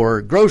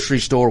store, grocery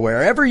store,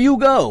 wherever you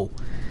go,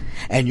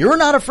 and you're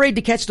not afraid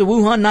to catch the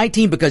Wuhan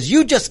 19 because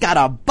you just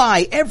gotta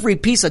buy every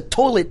piece of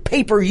toilet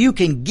paper you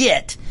can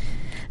get,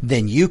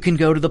 then you can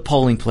go to the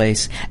polling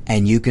place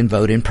and you can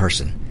vote in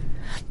person.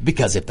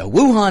 Because if the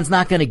Wuhan's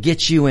not going to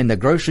get you in the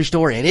grocery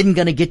store, it isn't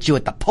going to get you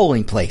at the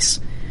polling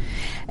place.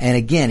 And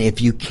again,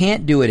 if you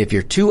can't do it, if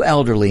you're too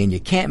elderly and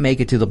you can't make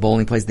it to the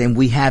polling place, then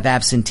we have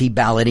absentee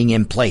balloting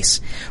in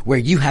place where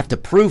you have to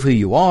prove who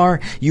you are.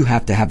 You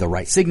have to have the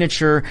right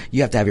signature.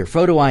 You have to have your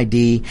photo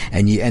ID,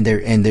 and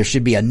there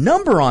should be a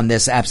number on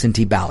this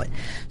absentee ballot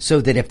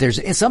so that if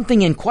there's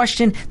something in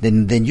question,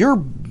 then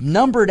your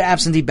numbered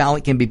absentee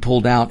ballot can be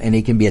pulled out and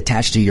it can be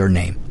attached to your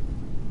name.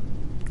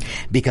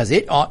 Because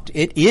it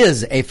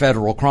is a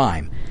federal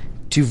crime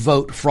to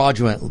vote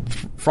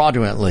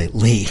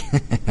fraudulently.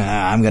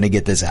 I'm going to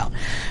get this out.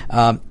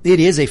 It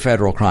is a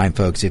federal crime,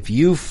 folks. If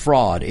you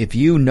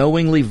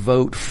knowingly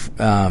vote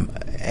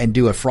and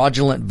do a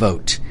fraudulent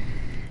vote,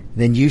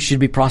 then you should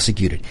be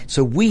prosecuted.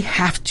 So we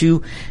have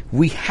to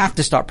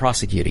start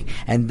prosecuting.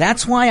 And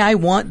that's why I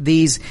want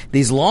these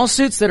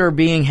lawsuits that are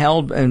being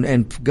held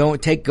and go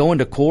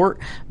into court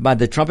by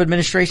the Trump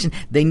administration.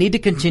 They need to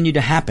continue to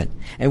happen.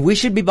 And we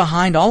should be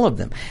behind all of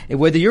them.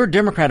 Whether you're a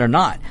Democrat or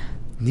not,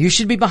 you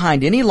should be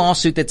behind any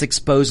lawsuit that's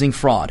exposing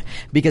fraud,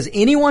 because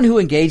anyone who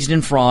engaged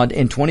in fraud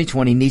in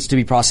 2020 needs to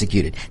be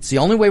prosecuted. It's the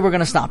only way we're going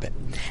to stop it.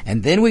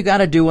 And then we've got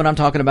to do what I'm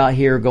talking about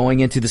here,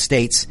 going into the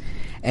states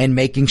and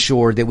making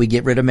sure that we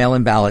get rid of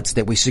mail-in ballots,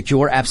 that we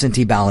secure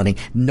absentee balloting,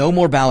 no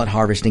more ballot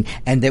harvesting,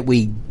 and that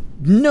we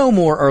no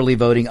more early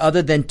voting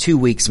other than 2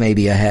 weeks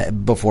maybe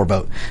ahead before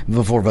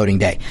voting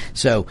day.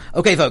 So,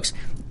 okay, folks.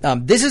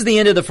 This is the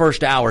end of the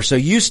first hour, so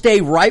you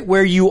stay right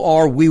where you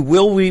are. We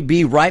will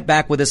be right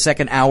back with a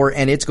second hour,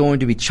 and it's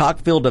going to be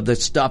chock-filled of the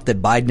stuff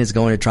that Biden is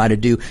going to try to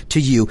do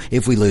to you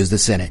if we lose the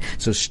Senate.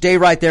 So stay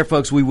right there,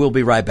 folks. We will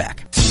be right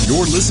back.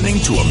 You're listening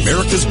to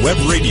America's Web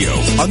Radio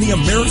on the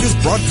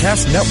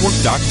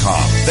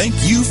AmericasBroadcastNetwork.com. Thank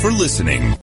you for listening.